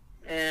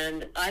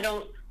 and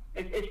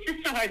it's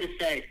just so hard to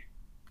say.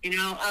 You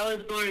know, I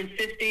was born in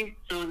 50,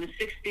 so in the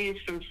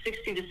 60s, from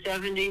 60 to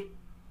 70,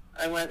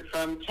 I went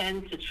from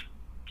 10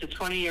 to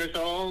 20 years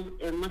old,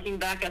 and looking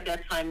back at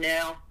that time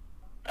now,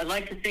 I'd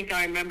like to think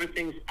I remember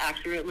things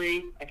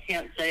accurately. I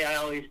can't say I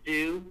always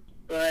do,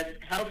 but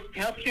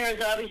healthcare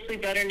is obviously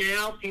better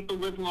now. People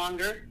live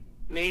longer.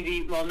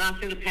 Maybe, well, not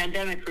through the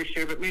pandemic for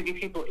sure, but maybe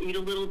people eat a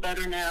little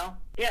better now.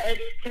 Yeah,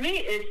 to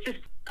me,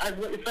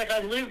 it's like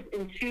I lived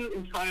in two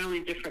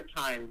entirely different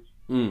times.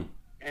 Mm.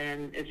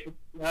 and it's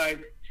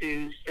hard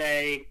to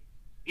say,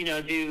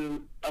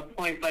 do a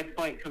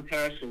point-by-point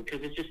comparison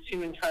because it's just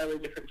two entirely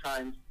different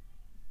times.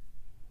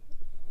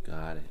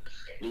 Got it.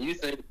 Do you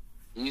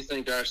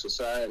think our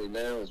society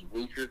now is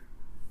weaker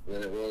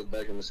than it was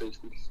back in the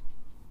 60s?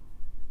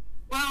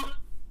 Well,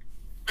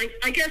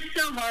 I guess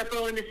so,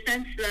 Harpo, in the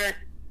sense that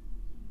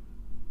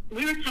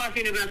we were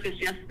talking about this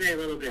yesterday a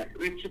little bit.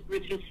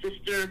 Richard's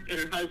sister and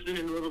her husband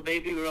and little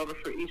baby were over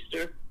for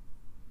Easter,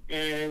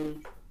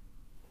 and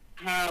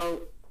how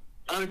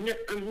I've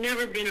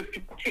never been a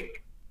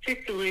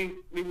particularly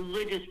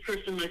religious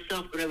person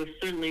myself, but I was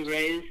certainly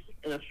raised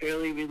in a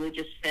fairly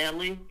religious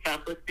family,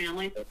 Catholic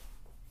family.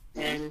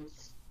 And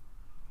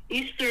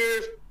Easter,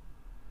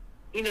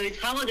 these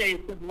holidays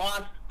have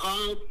lost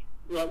all,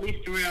 well, at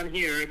least around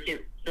here, I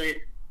can't say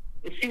it.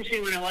 It seems to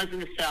me when I was in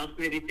the South,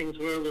 maybe things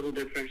were a little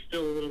different,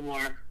 still a little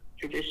more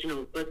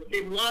traditional, but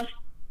they've lost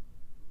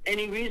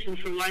any reason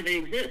for why they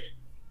exist.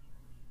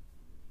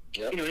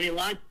 Yep.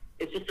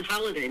 It's just a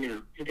holiday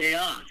now, it's a day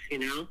off,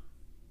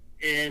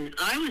 And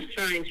I was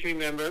trying to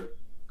remember,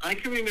 I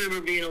can remember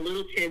being a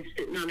little kid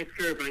sitting on a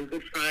curb on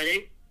Good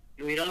Friday,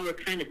 and we all were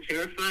kind of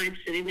terrified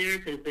sitting there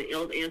because the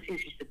old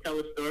aunties used to tell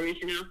the stories,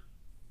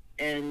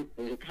 and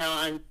how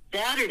on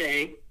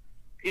Saturday,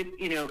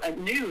 at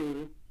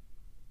noon,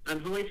 on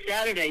Holy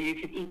Saturday, you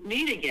could eat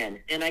meat again.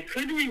 And I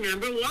couldn't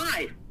remember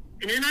why.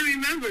 And then I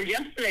remembered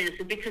yesterday, I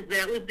said, because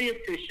that was the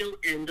official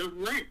end of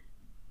Lent.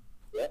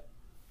 Yep.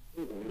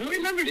 Who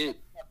remembers that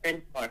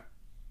anymore?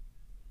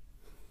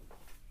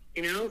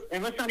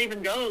 And let's not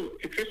even go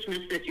to Christmas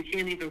that you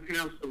can't even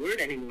pronounce the word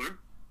anymore.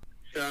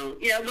 So,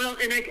 yeah, well,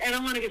 and I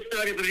don't want to get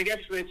started, but I guess,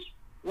 Rich,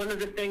 one of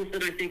the things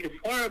that I think is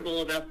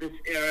horrible about this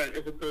era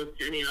as opposed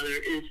to any other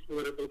is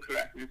political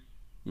correctness.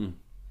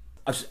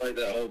 I like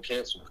that whole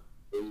cancel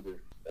either.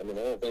 I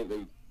don't think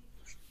they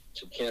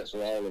should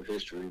cancel all of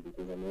history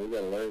because, we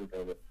got to learn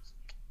from it.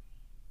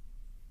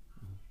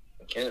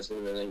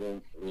 Canceling it ain't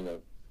going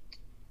to,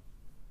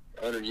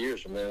 100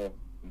 years from now,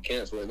 you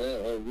cancel it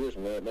now, 100 years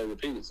from now, it may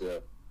repeat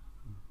itself.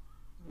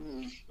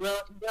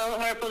 Well,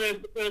 Harper, there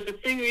was a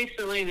thing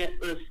recently that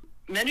was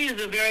many of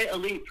the very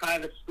elite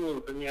private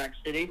schools in New York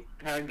City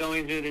are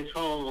going through this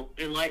whole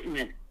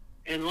enlightenment.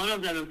 And one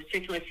of them in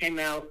particular came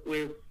out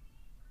with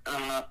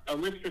a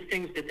list of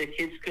things that the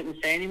kids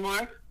couldn't say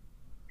anymore.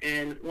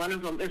 And one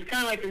of them, it's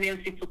kind of like the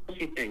Nancy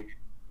Pelosi thing.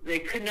 They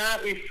could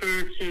not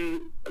refer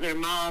to their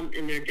mom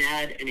and their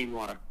dad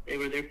anymore. They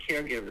were their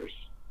caregivers.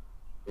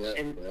 Yeah,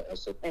 and I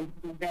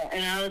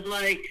was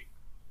like,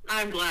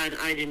 I'm glad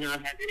I do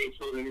not have any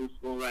children in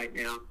school right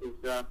now.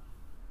 Because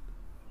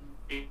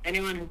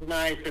anyone who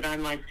denies that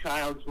I'm my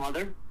child's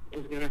mother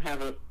is going to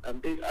have a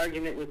big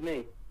argument with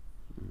me.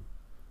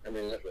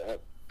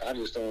 I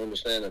just don't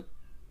understand a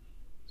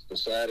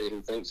society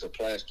who thinks a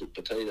plastic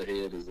potato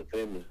head is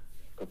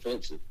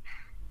offensive.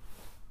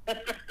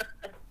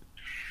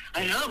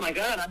 I know, my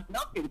God, I'm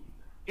joking.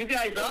 You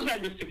guys all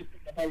had Mr. Potato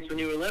Heads when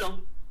you were little.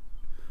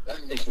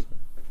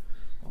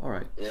 All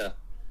right. Yeah.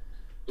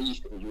 We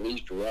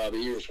used to rob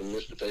ears from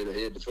Mr. Potato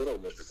Head to put on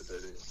Mr.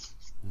 Potato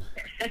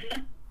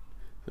Head.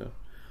 So,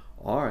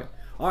 all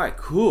right,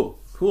 cool.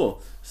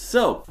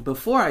 So,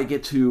 before I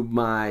get to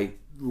my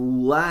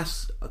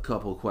last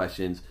couple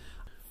questions,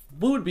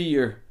 what would be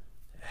your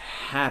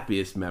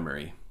happiest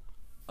memory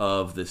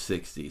of the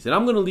 60s? And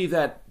I'm going to leave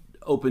that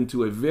open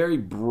to a very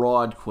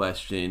broad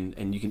question,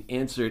 and you can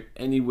answer it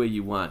any way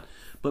you want.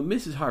 But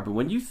Mrs. Harper,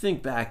 when you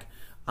think back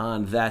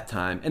on that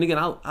time, and again,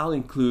 I'll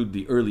include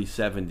the early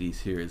 70s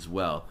here as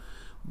well.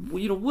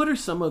 What are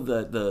some of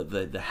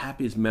the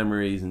happiest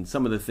memories and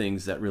some of the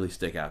things that really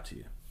stick out to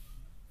you?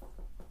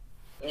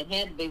 It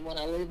had to be when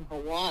I lived in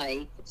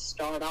Hawaii to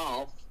start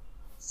off,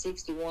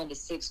 61 to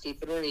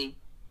 63.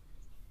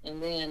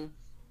 And then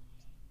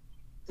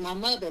my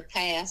mother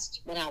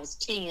passed when I was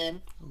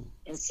 10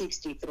 in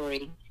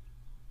 63.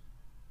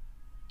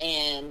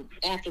 And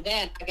after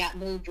that, I got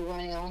moved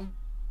around.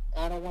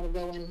 I don't want to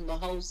go into my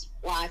whole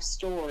life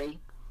story,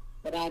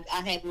 but I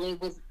had to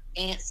live with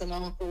aunts and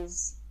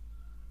uncles.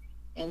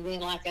 And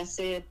then, like I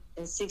said,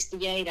 in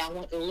 68, I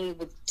went to live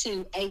with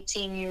two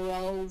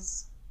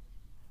 18-year-olds.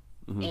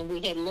 Mm-hmm. And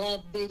we had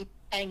love beads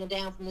hanging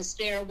down from the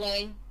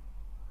stairway.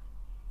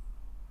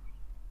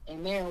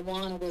 And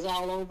marijuana was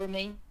all over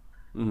me.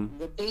 Mm-hmm.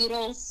 The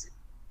Beatles,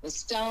 the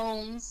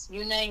Stones,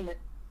 you name it.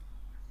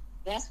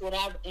 That's what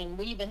and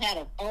we even had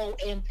an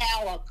old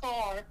Impala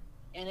car,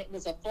 and it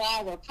was a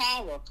flower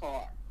power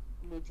car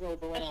we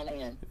drove around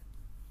in.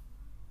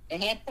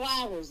 It had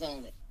flowers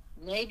on it.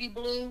 Navy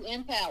blue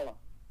Impala.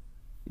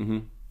 Mm-hmm.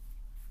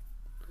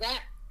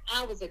 That,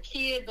 I was a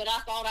kid, but I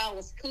thought I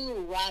was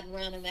cool riding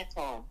around in that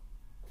car.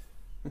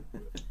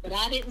 But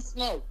I didn't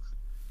smoke.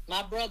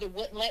 My brother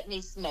wouldn't let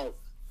me smoke.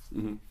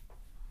 Mm-hmm.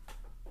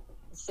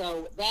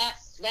 So that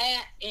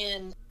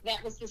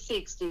was the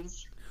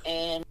 60s,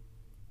 and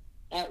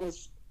that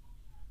was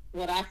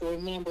what I can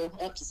remember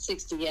up to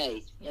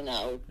 68.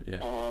 Yeah.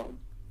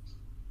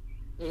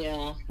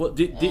 Yeah. Well,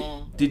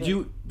 did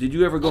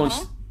you ever go?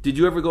 Did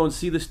you ever go and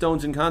see the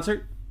Stones in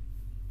concert?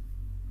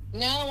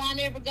 No, I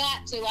never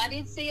got to. I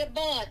did see a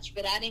bunch,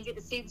 but I didn't get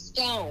to see the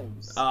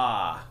Stones.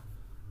 Ah.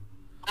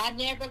 I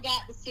never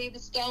got to see the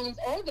Stones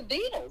or the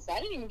Beatles. I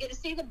didn't even get to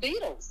see the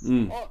Beatles.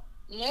 No,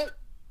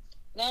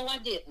 I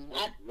didn't.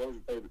 What was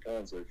your favorite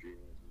concert you went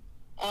to?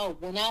 Oh,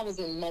 when I was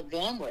in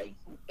Montgomery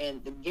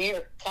and the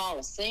Garrett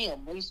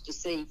Coliseum, we used to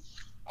see.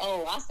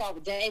 Oh, I saw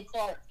the Dave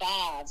Clark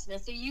Fives. Now,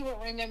 see, you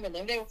won't remember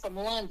them. They were from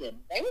London.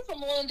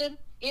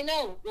 You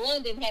know,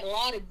 London had a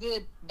lot of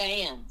good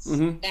bands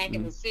back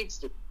in the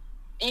 60s.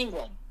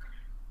 England.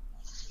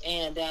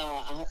 And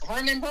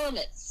Herman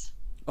Hermits.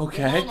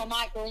 Okay. Your mama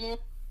might remember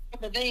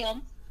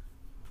them.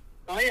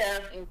 Oh, yeah.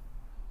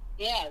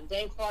 Yeah,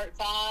 Dave Clark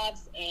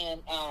Fives.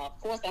 And, of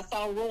course, I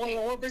saw Roy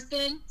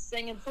Orbison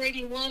singing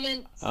Pretty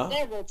Woman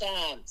several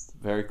times.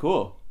 Very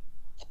cool.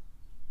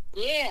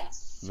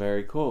 Yes.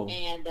 Very cool.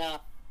 And,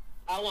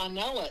 I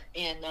know it.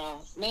 And,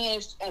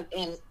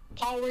 and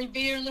Paul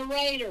Revere and the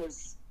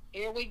Raiders.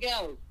 Here we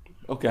go.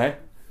 Okay.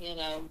 You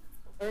know,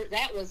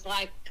 that was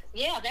that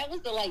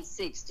was the late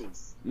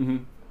 60s.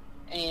 Mm-hmm.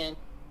 And,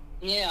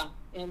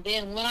 and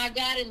then when I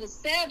got in the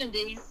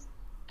 70s,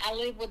 I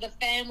lived with a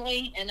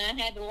family, and I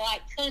had to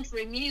like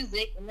country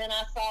music, and then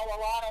I saw a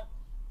lot of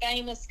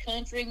famous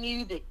country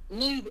music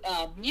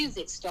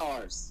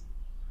stars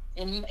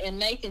in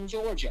Macon,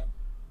 Georgia.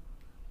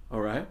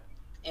 All right.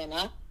 And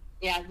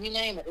you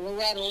name it.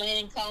 Loretta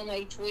Lynn,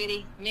 Conway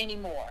Twitty, many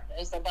more.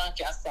 There's a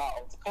bunch I saw.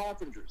 The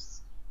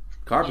Carpenters.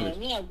 Carpenters.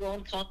 And,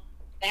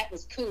 that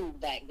was cool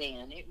back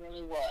then. It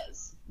really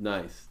was.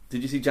 Nice.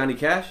 Did you see Johnny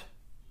Cash?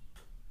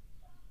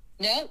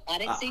 Nope, I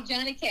didn't see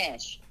Johnny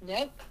Cash.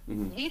 Nope.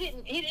 Mm-hmm. He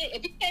didn't.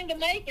 If he came to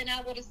Macon,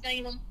 I would have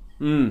seen him.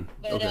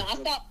 But okay. I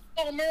saw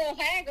Merle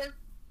Haggard.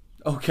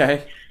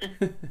 Okay.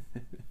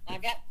 I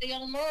got to see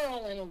old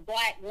Merle in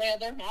black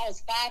leather. I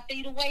was 5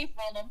 feet away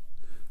from him.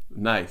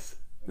 Nice.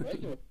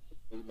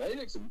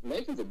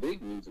 Macon's a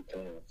big music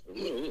town. It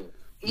really is.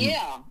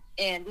 Yeah,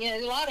 and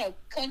a lot of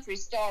country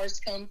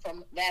stars come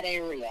from that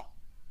area.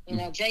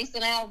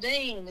 Jason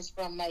Aldean is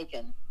from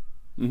Macon.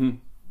 Mm-hmm.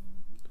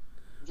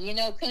 Do you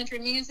know country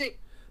music?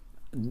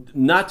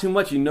 Not too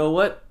much. You know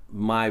what?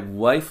 My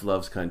wife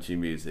loves country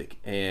music,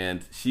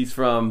 and she's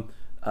from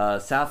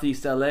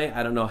Southeast LA.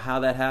 I don't know how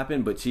that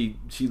happened, but she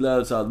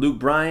loves Luke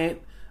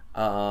Bryant.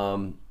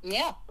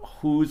 Yeah.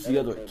 Who's the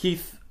other?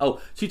 Keith.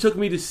 Oh, she took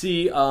me to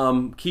see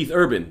Keith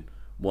Urban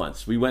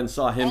once. We went and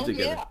saw him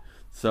together. Yeah.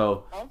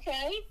 So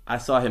okay. I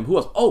saw him. Who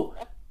else? Oh,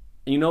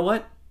 you know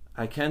what?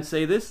 I can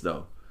say this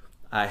though.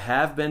 I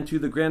have been to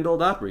the Grand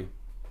Ole Opry.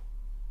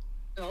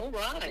 All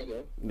right.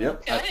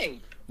 Yep. Okay.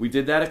 We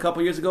did that a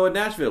couple years ago in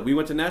Nashville. We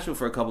went to Nashville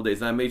for a couple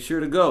days, and I made sure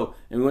to go.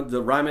 And we went to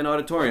the Ryman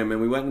Auditorium,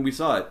 and we went and we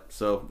saw it.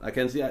 So I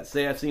can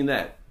say I've seen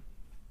that.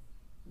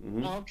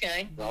 Mm-hmm.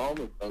 Okay. The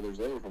Allman Brothers,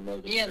 they were from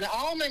Macon. Yeah, the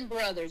Allman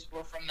Brothers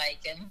were from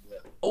Macon. Yeah.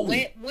 Oh.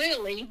 Wet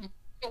Willie,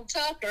 Michael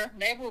Tucker,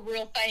 they were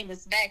real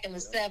famous back in the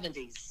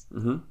 70s.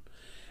 Mm-hmm.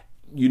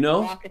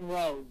 Rock and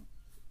roll.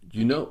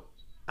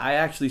 I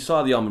actually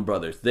saw the Allman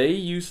Brothers. They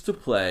used to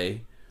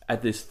play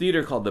at this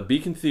theater called the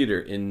Beacon Theater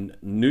in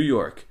New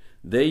York.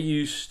 They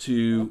used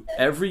to,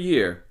 every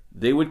year,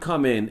 they would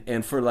come in,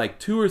 and for like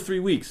 2 or 3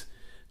 weeks,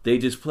 they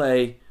just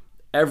play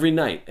every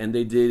night. And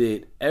they did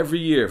it every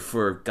year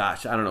for,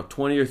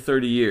 20 or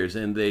 30 years.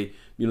 And they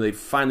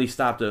finally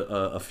stopped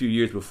a few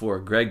years before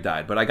Greg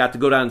died. But I got to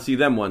go down and see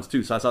them once,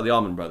 too. So I saw the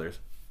Allman Brothers.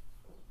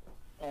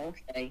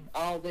 Okay.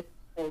 All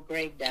before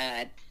Greg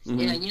died.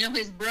 Mm-hmm.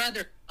 His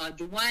brother,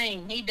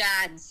 Dwayne, he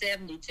died in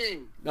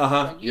 72.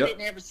 Uh-huh. So you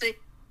didn't ever see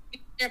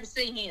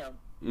him.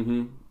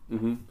 Mm-hmm.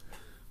 Mm-hmm.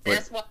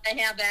 That's why they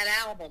have that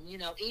album,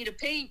 Eat a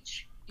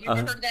Peach. You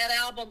heard that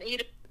album,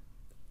 Eat a Peach?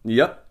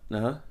 Yep.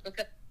 Uh-huh.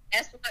 Because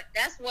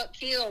that's what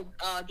killed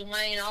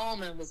Dwayne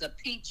Allman was a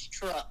peach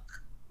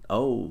truck.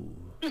 Oh.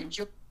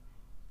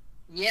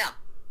 Yeah.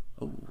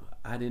 Oh,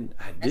 I didn't.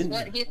 That's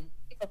what killed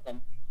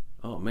them.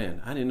 Oh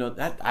man, I didn't know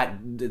that.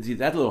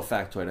 That little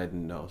factoid I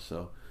didn't know.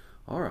 So,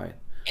 all right.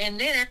 And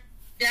then after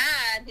he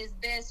died, his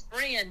best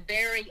friend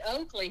Barry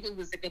Oakley, who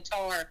was the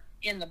guitar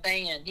in the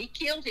band, he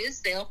killed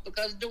himself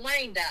because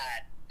Dwayne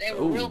died. They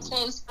were real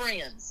close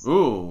friends.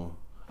 Ooh.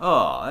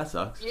 Oh, that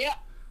sucks. Yeah.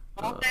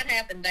 All that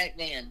happened back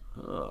then.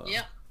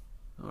 Yep.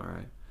 All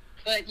right.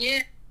 But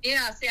yeah.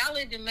 See, I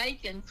lived in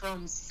Macon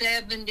from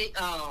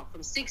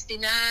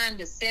 69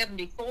 to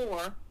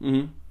 74,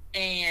 mm-hmm.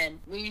 and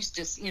we used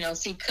to,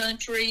 see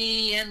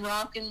country and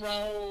rock and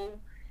roll,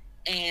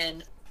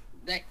 and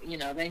that,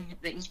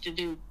 they used to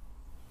do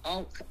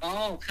all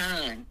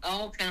kind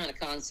of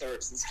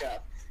concerts and stuff.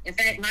 In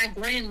fact, my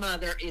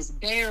grandmother is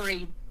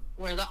buried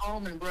where the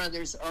Allman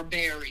Brothers are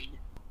buried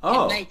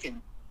in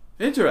Macon.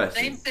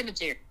 Interesting. Same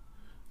cemetery.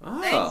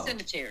 Oh. Same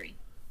cemetery.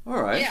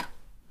 All right. Yeah.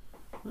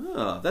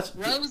 Oh, that's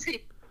Rose Hill.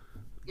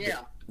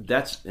 Yeah.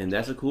 That's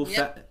a cool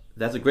fact.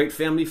 That's a great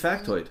family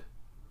factoid.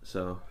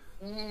 So.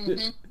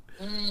 Mm-hmm.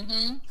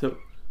 Mm-hmm. So.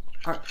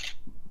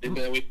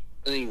 We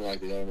sing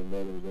like the Allman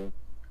Brothers, though.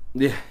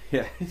 Yeah.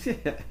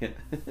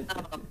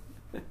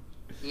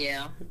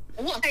 Yeah.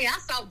 Well, hey, I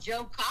saw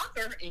Joe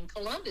Cocker in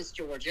Columbus,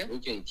 Georgia. We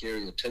can't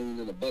carry a tune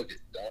in a bucket,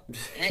 Doc.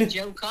 And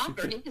Joe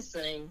Cocker, he can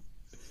sing.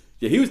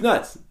 Yeah, he was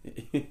nuts.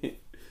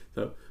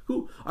 So,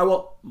 who? All right,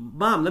 well,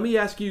 Mom, let me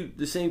ask you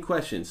the same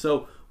question.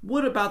 So,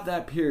 what about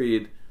that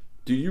period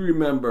do you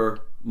remember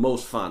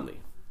most fondly?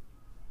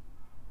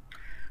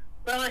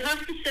 Well, I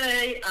have to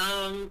say,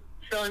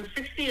 so in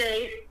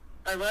 '68,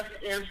 I left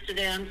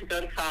Amsterdam to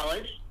go to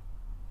college,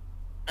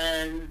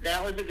 and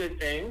that was a good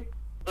thing.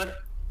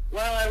 But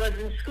while I was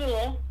in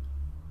school,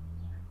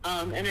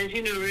 and as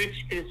you know,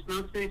 Rich, because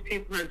most of these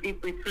people have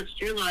deeply touched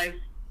your life,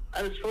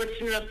 I was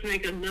fortunate enough to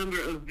make a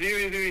number of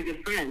very, very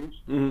good friends.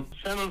 Mm-hmm.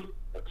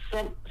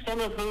 Some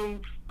of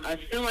whom are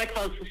still my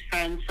closest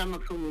friends, some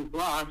of whom we've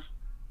lost.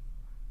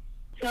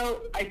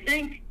 So I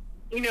think,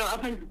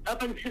 up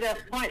until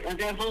that point,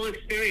 that whole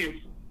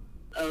experience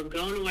of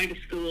going away to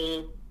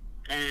school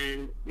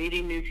and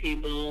meeting new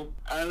people,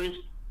 I was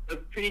a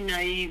pretty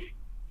naive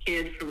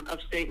kid from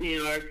upstate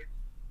New York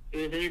who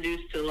was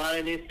introduced to a lot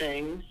of new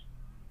things.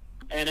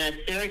 And at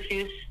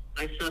Syracuse,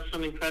 I saw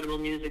some incredible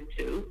music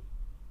too.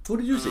 Who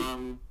did you see?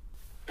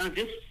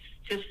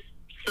 Just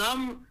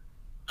some,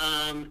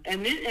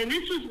 and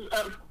this was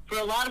for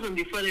a lot of them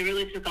before they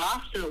really took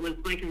off. So it was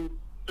like in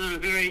sort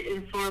of very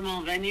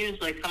informal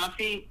venues like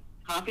coffee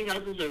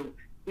houses, or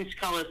we used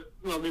to call it,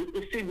 well,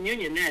 the student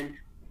union then.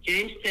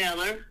 James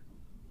Taylor,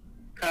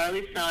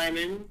 Carly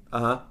Simon,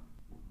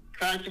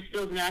 Crosby,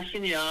 Stills, Nash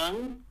and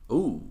Young.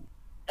 Ooh.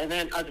 And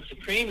then the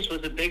Supremes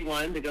was a big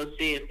one to go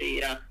see at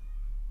the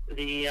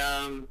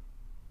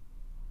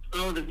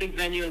big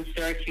venue in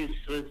Syracuse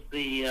was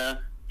the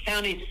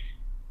county.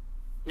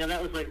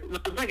 That was it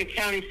was like a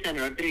county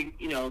center, a big,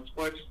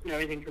 sports and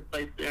everything took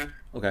place there.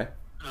 Okay.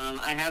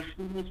 I have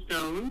seen the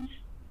Stones.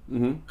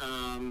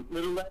 Mm-hmm.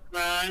 Little Red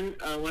Ron.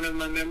 One of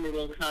my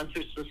memorable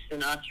concerts was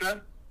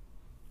Sinatra.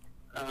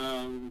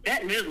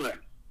 Bette Midler,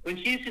 when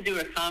she used to do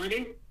her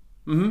comedy,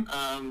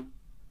 Mm-hmm.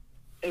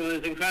 It was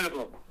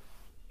incredible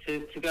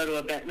to go to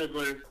a Bette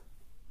Midler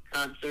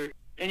concert.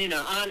 And,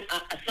 on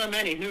so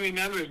many, who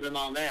remembers them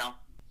all now?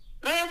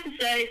 But I have to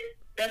say,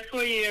 that's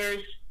 4 years.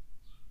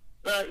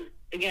 But,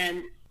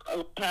 again, a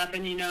lot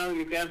happened,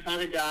 your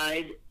grandfather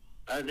died.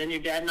 Then your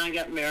dad and I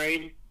got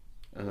married,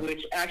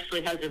 which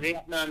actually has a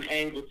Vietnam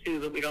angle, too,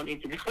 but we don't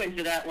need to go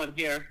into that one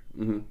here.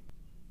 Mm-hmm.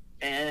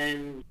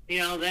 And,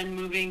 then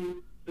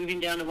moving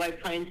down to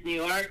White Plains, New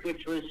York,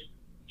 which was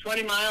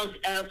 20 miles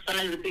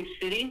outside of the big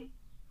city.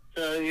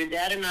 So your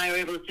dad and I were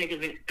able to take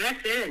advantage.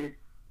 Back then,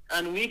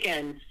 on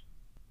weekends,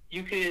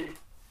 you could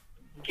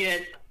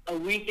get a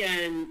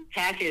weekend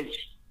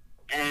package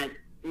at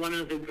many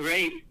of the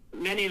great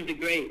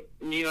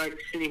New York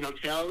City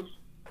hotels,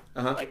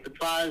 like the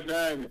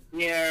Plaza and the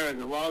Pier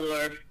and the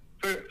Waldorf,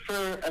 for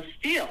a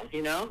steal,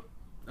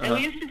 And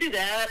we used to do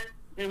that.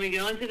 Then we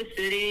go into the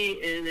city,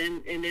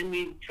 and then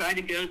we try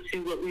to go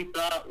to what we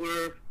thought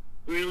were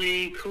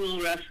really cool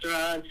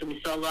restaurants, and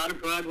we saw a lot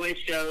of Broadway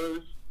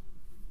shows,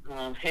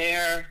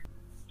 hair.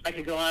 I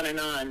could go on and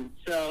on.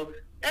 So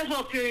that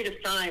whole period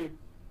of time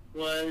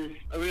was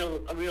a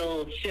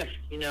real shift,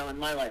 in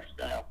my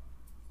lifestyle.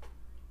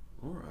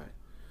 All right.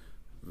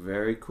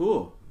 Very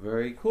cool.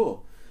 Very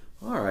cool.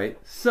 All right.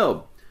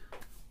 So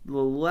the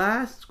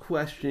last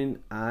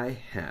question I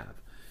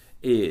have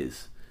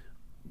is,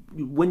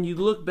 when you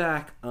look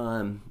back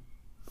on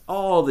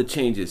all the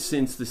changes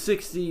since the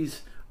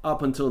 60s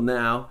up until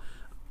now,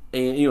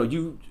 and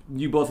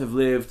you both have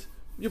lived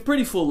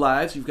pretty full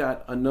lives. You've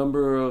had a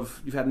number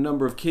of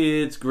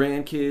kids,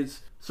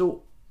 grandkids.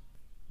 So,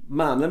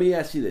 Mom, let me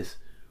ask you this.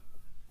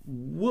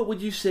 What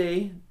would you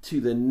say to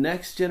the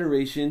next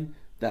generation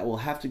that will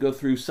have to go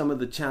through some of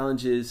the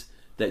challenges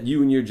that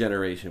you and your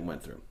generation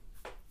went through?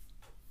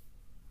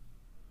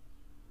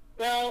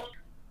 Well,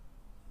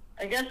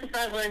 I guess if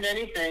I've learned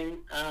anything,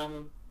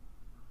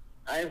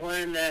 I've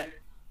learned that,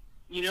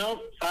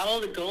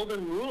 follow the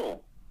golden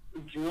rule.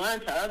 Do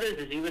unto others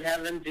as you would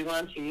have them do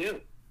unto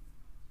you.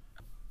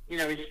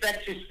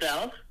 Respect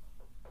yourself.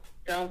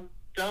 Don't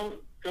go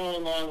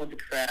along with the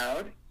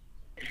crowd.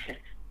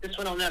 This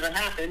one will never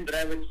happen, but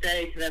I would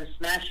say to them,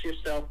 smash your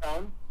cell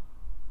phone.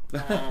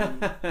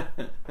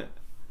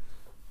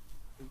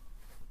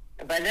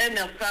 By then,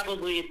 they'll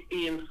probably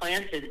be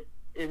implanted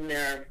in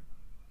their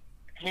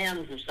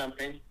hands or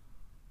something.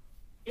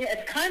 Yeah,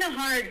 it's kind of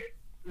hard.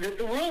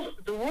 The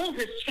world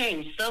has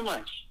changed so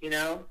much, in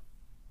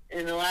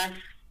the last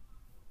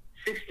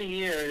 60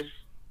 years.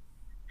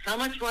 How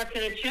much more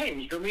can it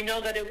change? But we know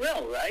that it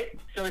will, right?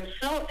 So it's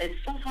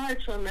so hard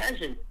to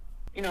imagine.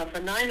 If a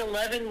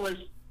 9/11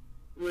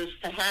 was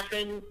to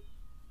happen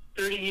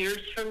 30 years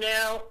from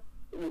now,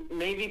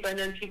 maybe by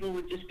then people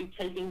would just be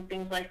taking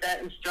things like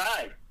that in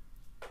stride.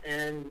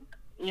 And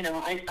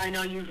I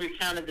know you've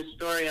recounted the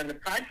story on the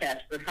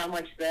podcast, but how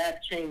much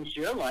that changed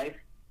your life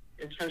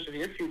in terms of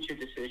your future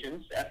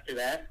decisions after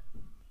that.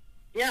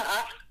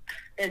 Yeah,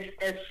 it's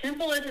as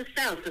simple as it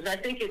sounds, because I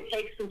think it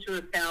takes into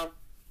account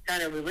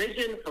kind of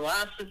religion,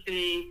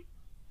 philosophy,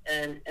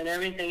 and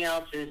everything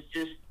else is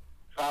just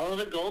follow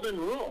the golden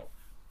rule.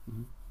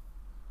 Mm-hmm.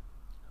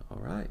 All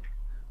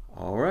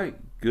All right,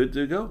 good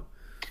to go.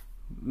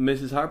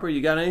 Mrs. Harper,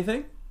 you got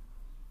anything?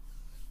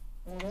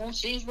 Well,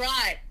 she's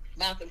right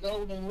about the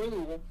golden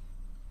rule.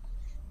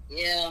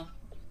 Yeah.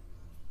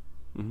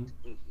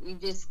 Mm-hmm. You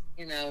just,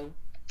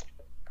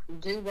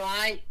 do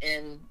right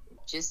and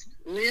just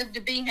live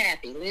to be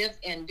happy. Live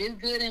and do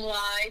good in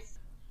life.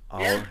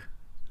 Yeah,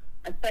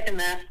 I second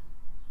that.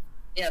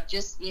 Yeah,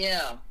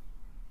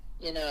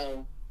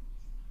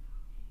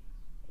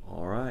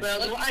 All right. Well,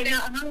 the one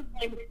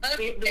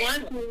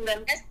thing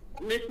that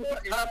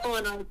Mrs. Harpo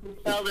and I can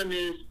tell them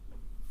is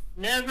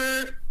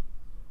never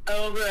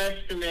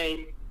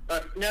overestimate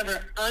or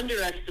never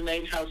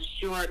underestimate how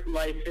short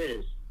life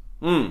is.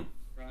 Mm.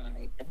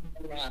 Right.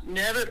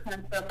 Never pass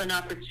up an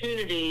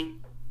opportunity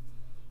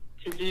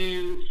to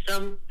do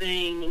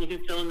something, and you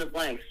can fill in the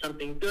blanks,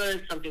 something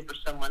good, something for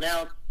someone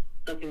else,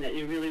 something that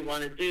you really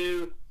want to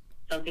do,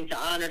 something to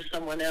honor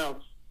someone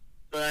else.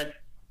 But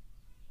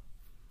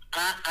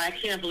I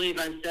can't believe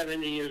I'm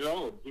 70 years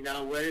old.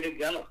 Where did it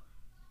go?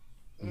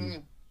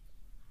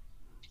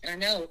 I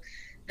know.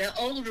 The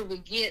older we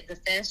get, the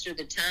faster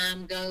the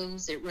time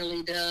goes. It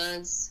really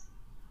does.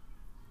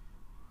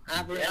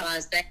 I've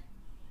realized that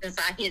since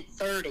I hit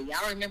 30.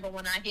 I remember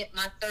when I hit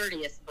my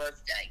 30th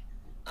birthday.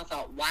 I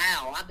thought,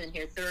 wow, I've been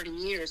here 30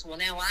 years. Well,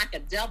 now I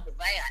could double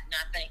that. And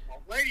I think,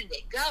 well, where did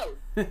it go?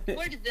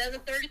 Where did the other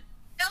 30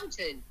 go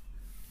to?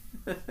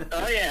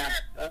 Oh, yeah.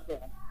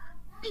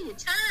 Your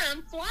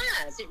time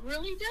flies. It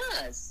really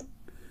does.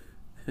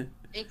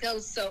 It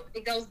goes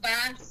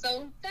by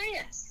so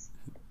fast.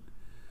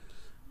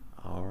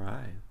 All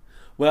right.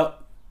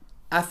 Well,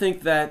 I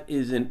think that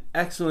is an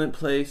excellent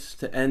place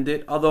to end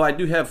it. Although I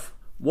do have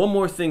one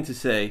more thing to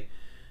say.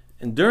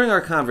 And during our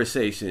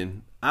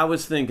conversation, I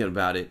was thinking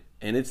about it,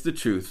 and it's the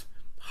truth.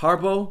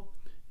 Harpo,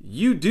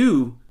 you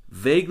do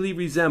vaguely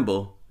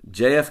resemble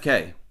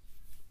JFK.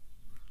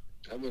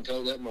 I've been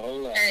told that my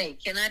whole life. Hey,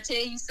 can I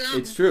tell you something?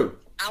 It's true.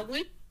 I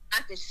wish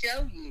I could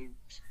show you,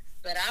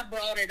 but I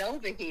brought it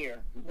over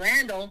here.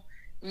 Randall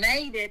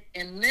made it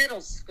in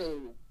middle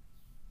school,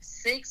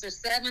 6th or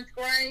 7th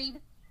grade,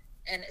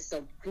 and it's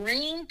a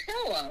green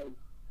pillow.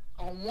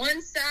 On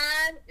one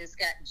side, it's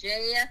got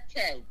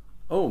JFK.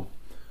 Oh.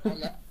 On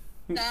the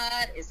other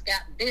side, it's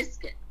got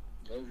Biscuit.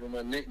 Those were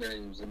my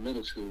nicknames in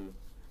middle school.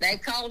 They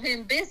called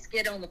him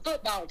Biscuit on the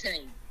football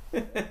team.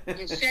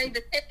 You shave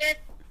his head,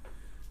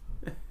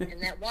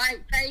 and that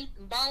white face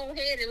and bald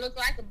head, it looked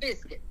like a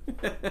biscuit.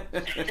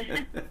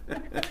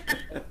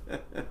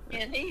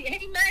 And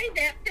he made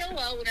that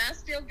pillow, and I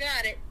still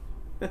got it.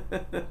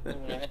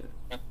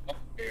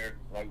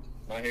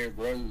 My hair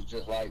grows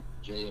just like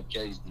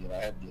JFK's did.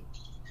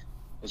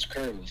 It's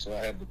curly, so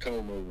I have the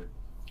comb over.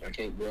 I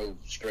can't grow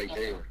straight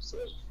hair. So.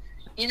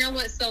 You know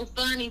what's so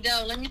funny,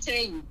 though? Let me tell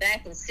you,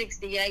 back in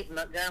 68 in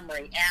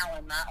Montgomery,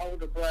 Alan, my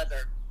older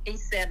brother,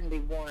 he's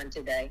 71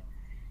 today.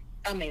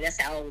 I mean,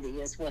 that's how old he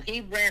is. Well,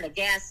 he ran a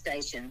gas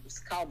station. It's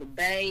called the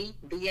Bay,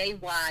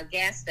 B-A-Y,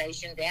 gas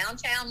station,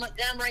 downtown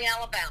Montgomery,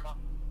 Alabama.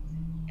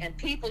 And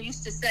people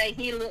used to say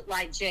he looked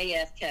like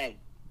JFK.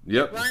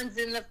 Yep. Runs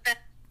in the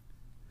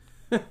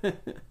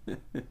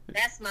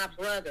That's my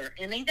brother.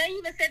 And they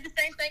even said the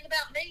same thing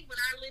about me when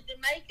I lived in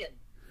Macon.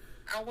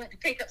 I went to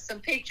pick up some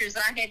pictures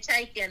I had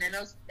taken, and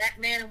that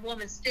man and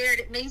woman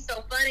stared at me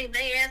so funny, and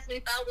they asked me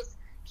if I was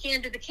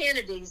kin to the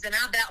Kennedys, and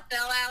I about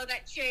fell out of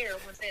that chair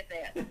when I said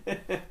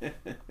that.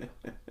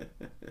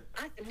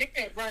 I admit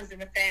it runs in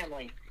the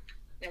family,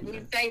 and we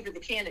favor the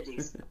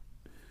Kennedys.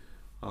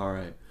 All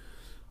right.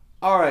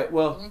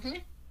 Well,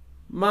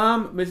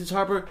 Mom, Mrs.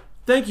 Harper,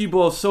 thank you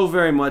both so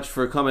very much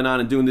for coming on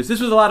and doing this. This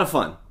was a lot of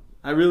fun.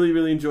 I really,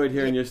 really enjoyed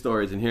hearing your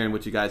stories and hearing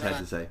what you guys had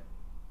to say.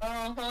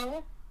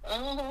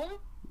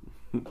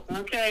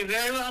 Okay,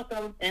 very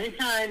welcome.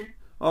 Anytime.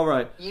 All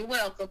right. You're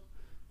welcome.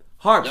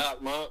 Harp.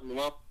 Doc, my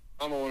mama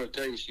want to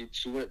tell you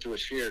she went to a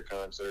Cher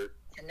concert.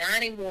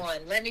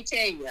 91. Let me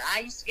tell you, I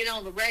used to get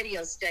on the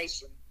radio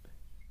station,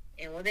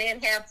 and when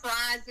they'd have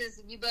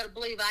prizes, you better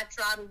believe I'd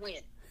try to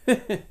win.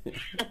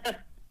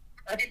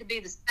 I had to be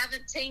the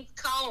 17th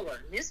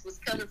caller. And this was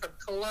coming from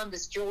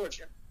Columbus,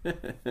 Georgia.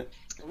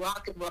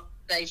 Rock and roll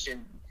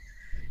station.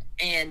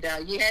 And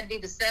you had to be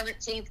the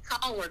 17th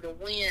caller to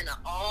win an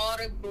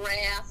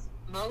autographed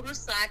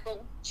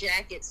motorcycle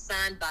jacket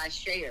signed by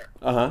Cher.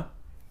 Uh-huh.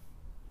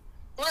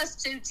 Plus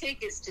 2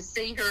 tickets to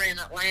see her in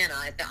Atlanta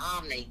at the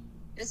Omni.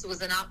 This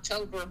was in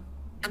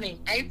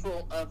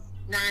April of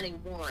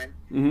 91.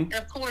 Mm-hmm. And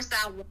of course,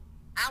 I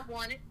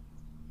won it.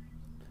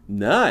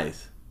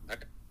 Nice.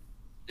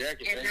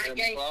 Jacket, and I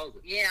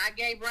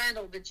gave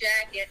Randall the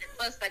jacket, and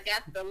plus I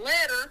got the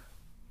letter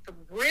from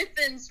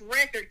Griffin's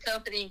record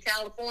company in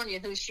California,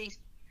 who she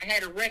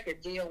had a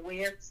record deal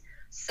with,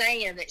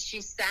 saying that she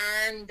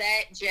signed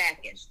that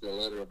jacket. It's the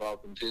letter of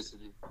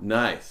authenticity.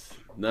 Nice.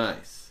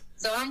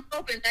 So I'm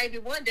hoping maybe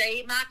one day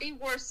it might be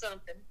worth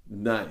something.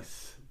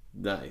 Nice.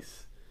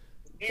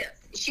 Yeah,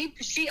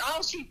 she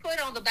all she put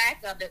on the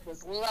back of it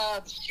was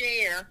 "Love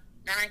Cher,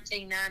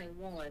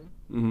 1991."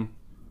 Mm-hmm.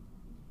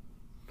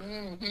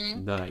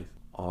 Mm-hmm. Nice.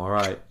 All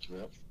right.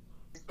 Yep.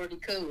 It's pretty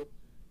cool.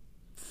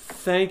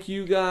 thank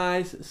you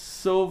guys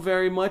so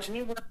very much.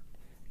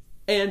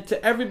 And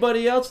to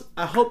everybody else,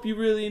 I hope you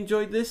really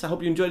enjoyed this. I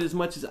hope you enjoyed it as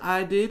much as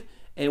I did.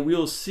 And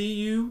we'll see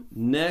you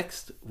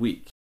next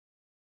week.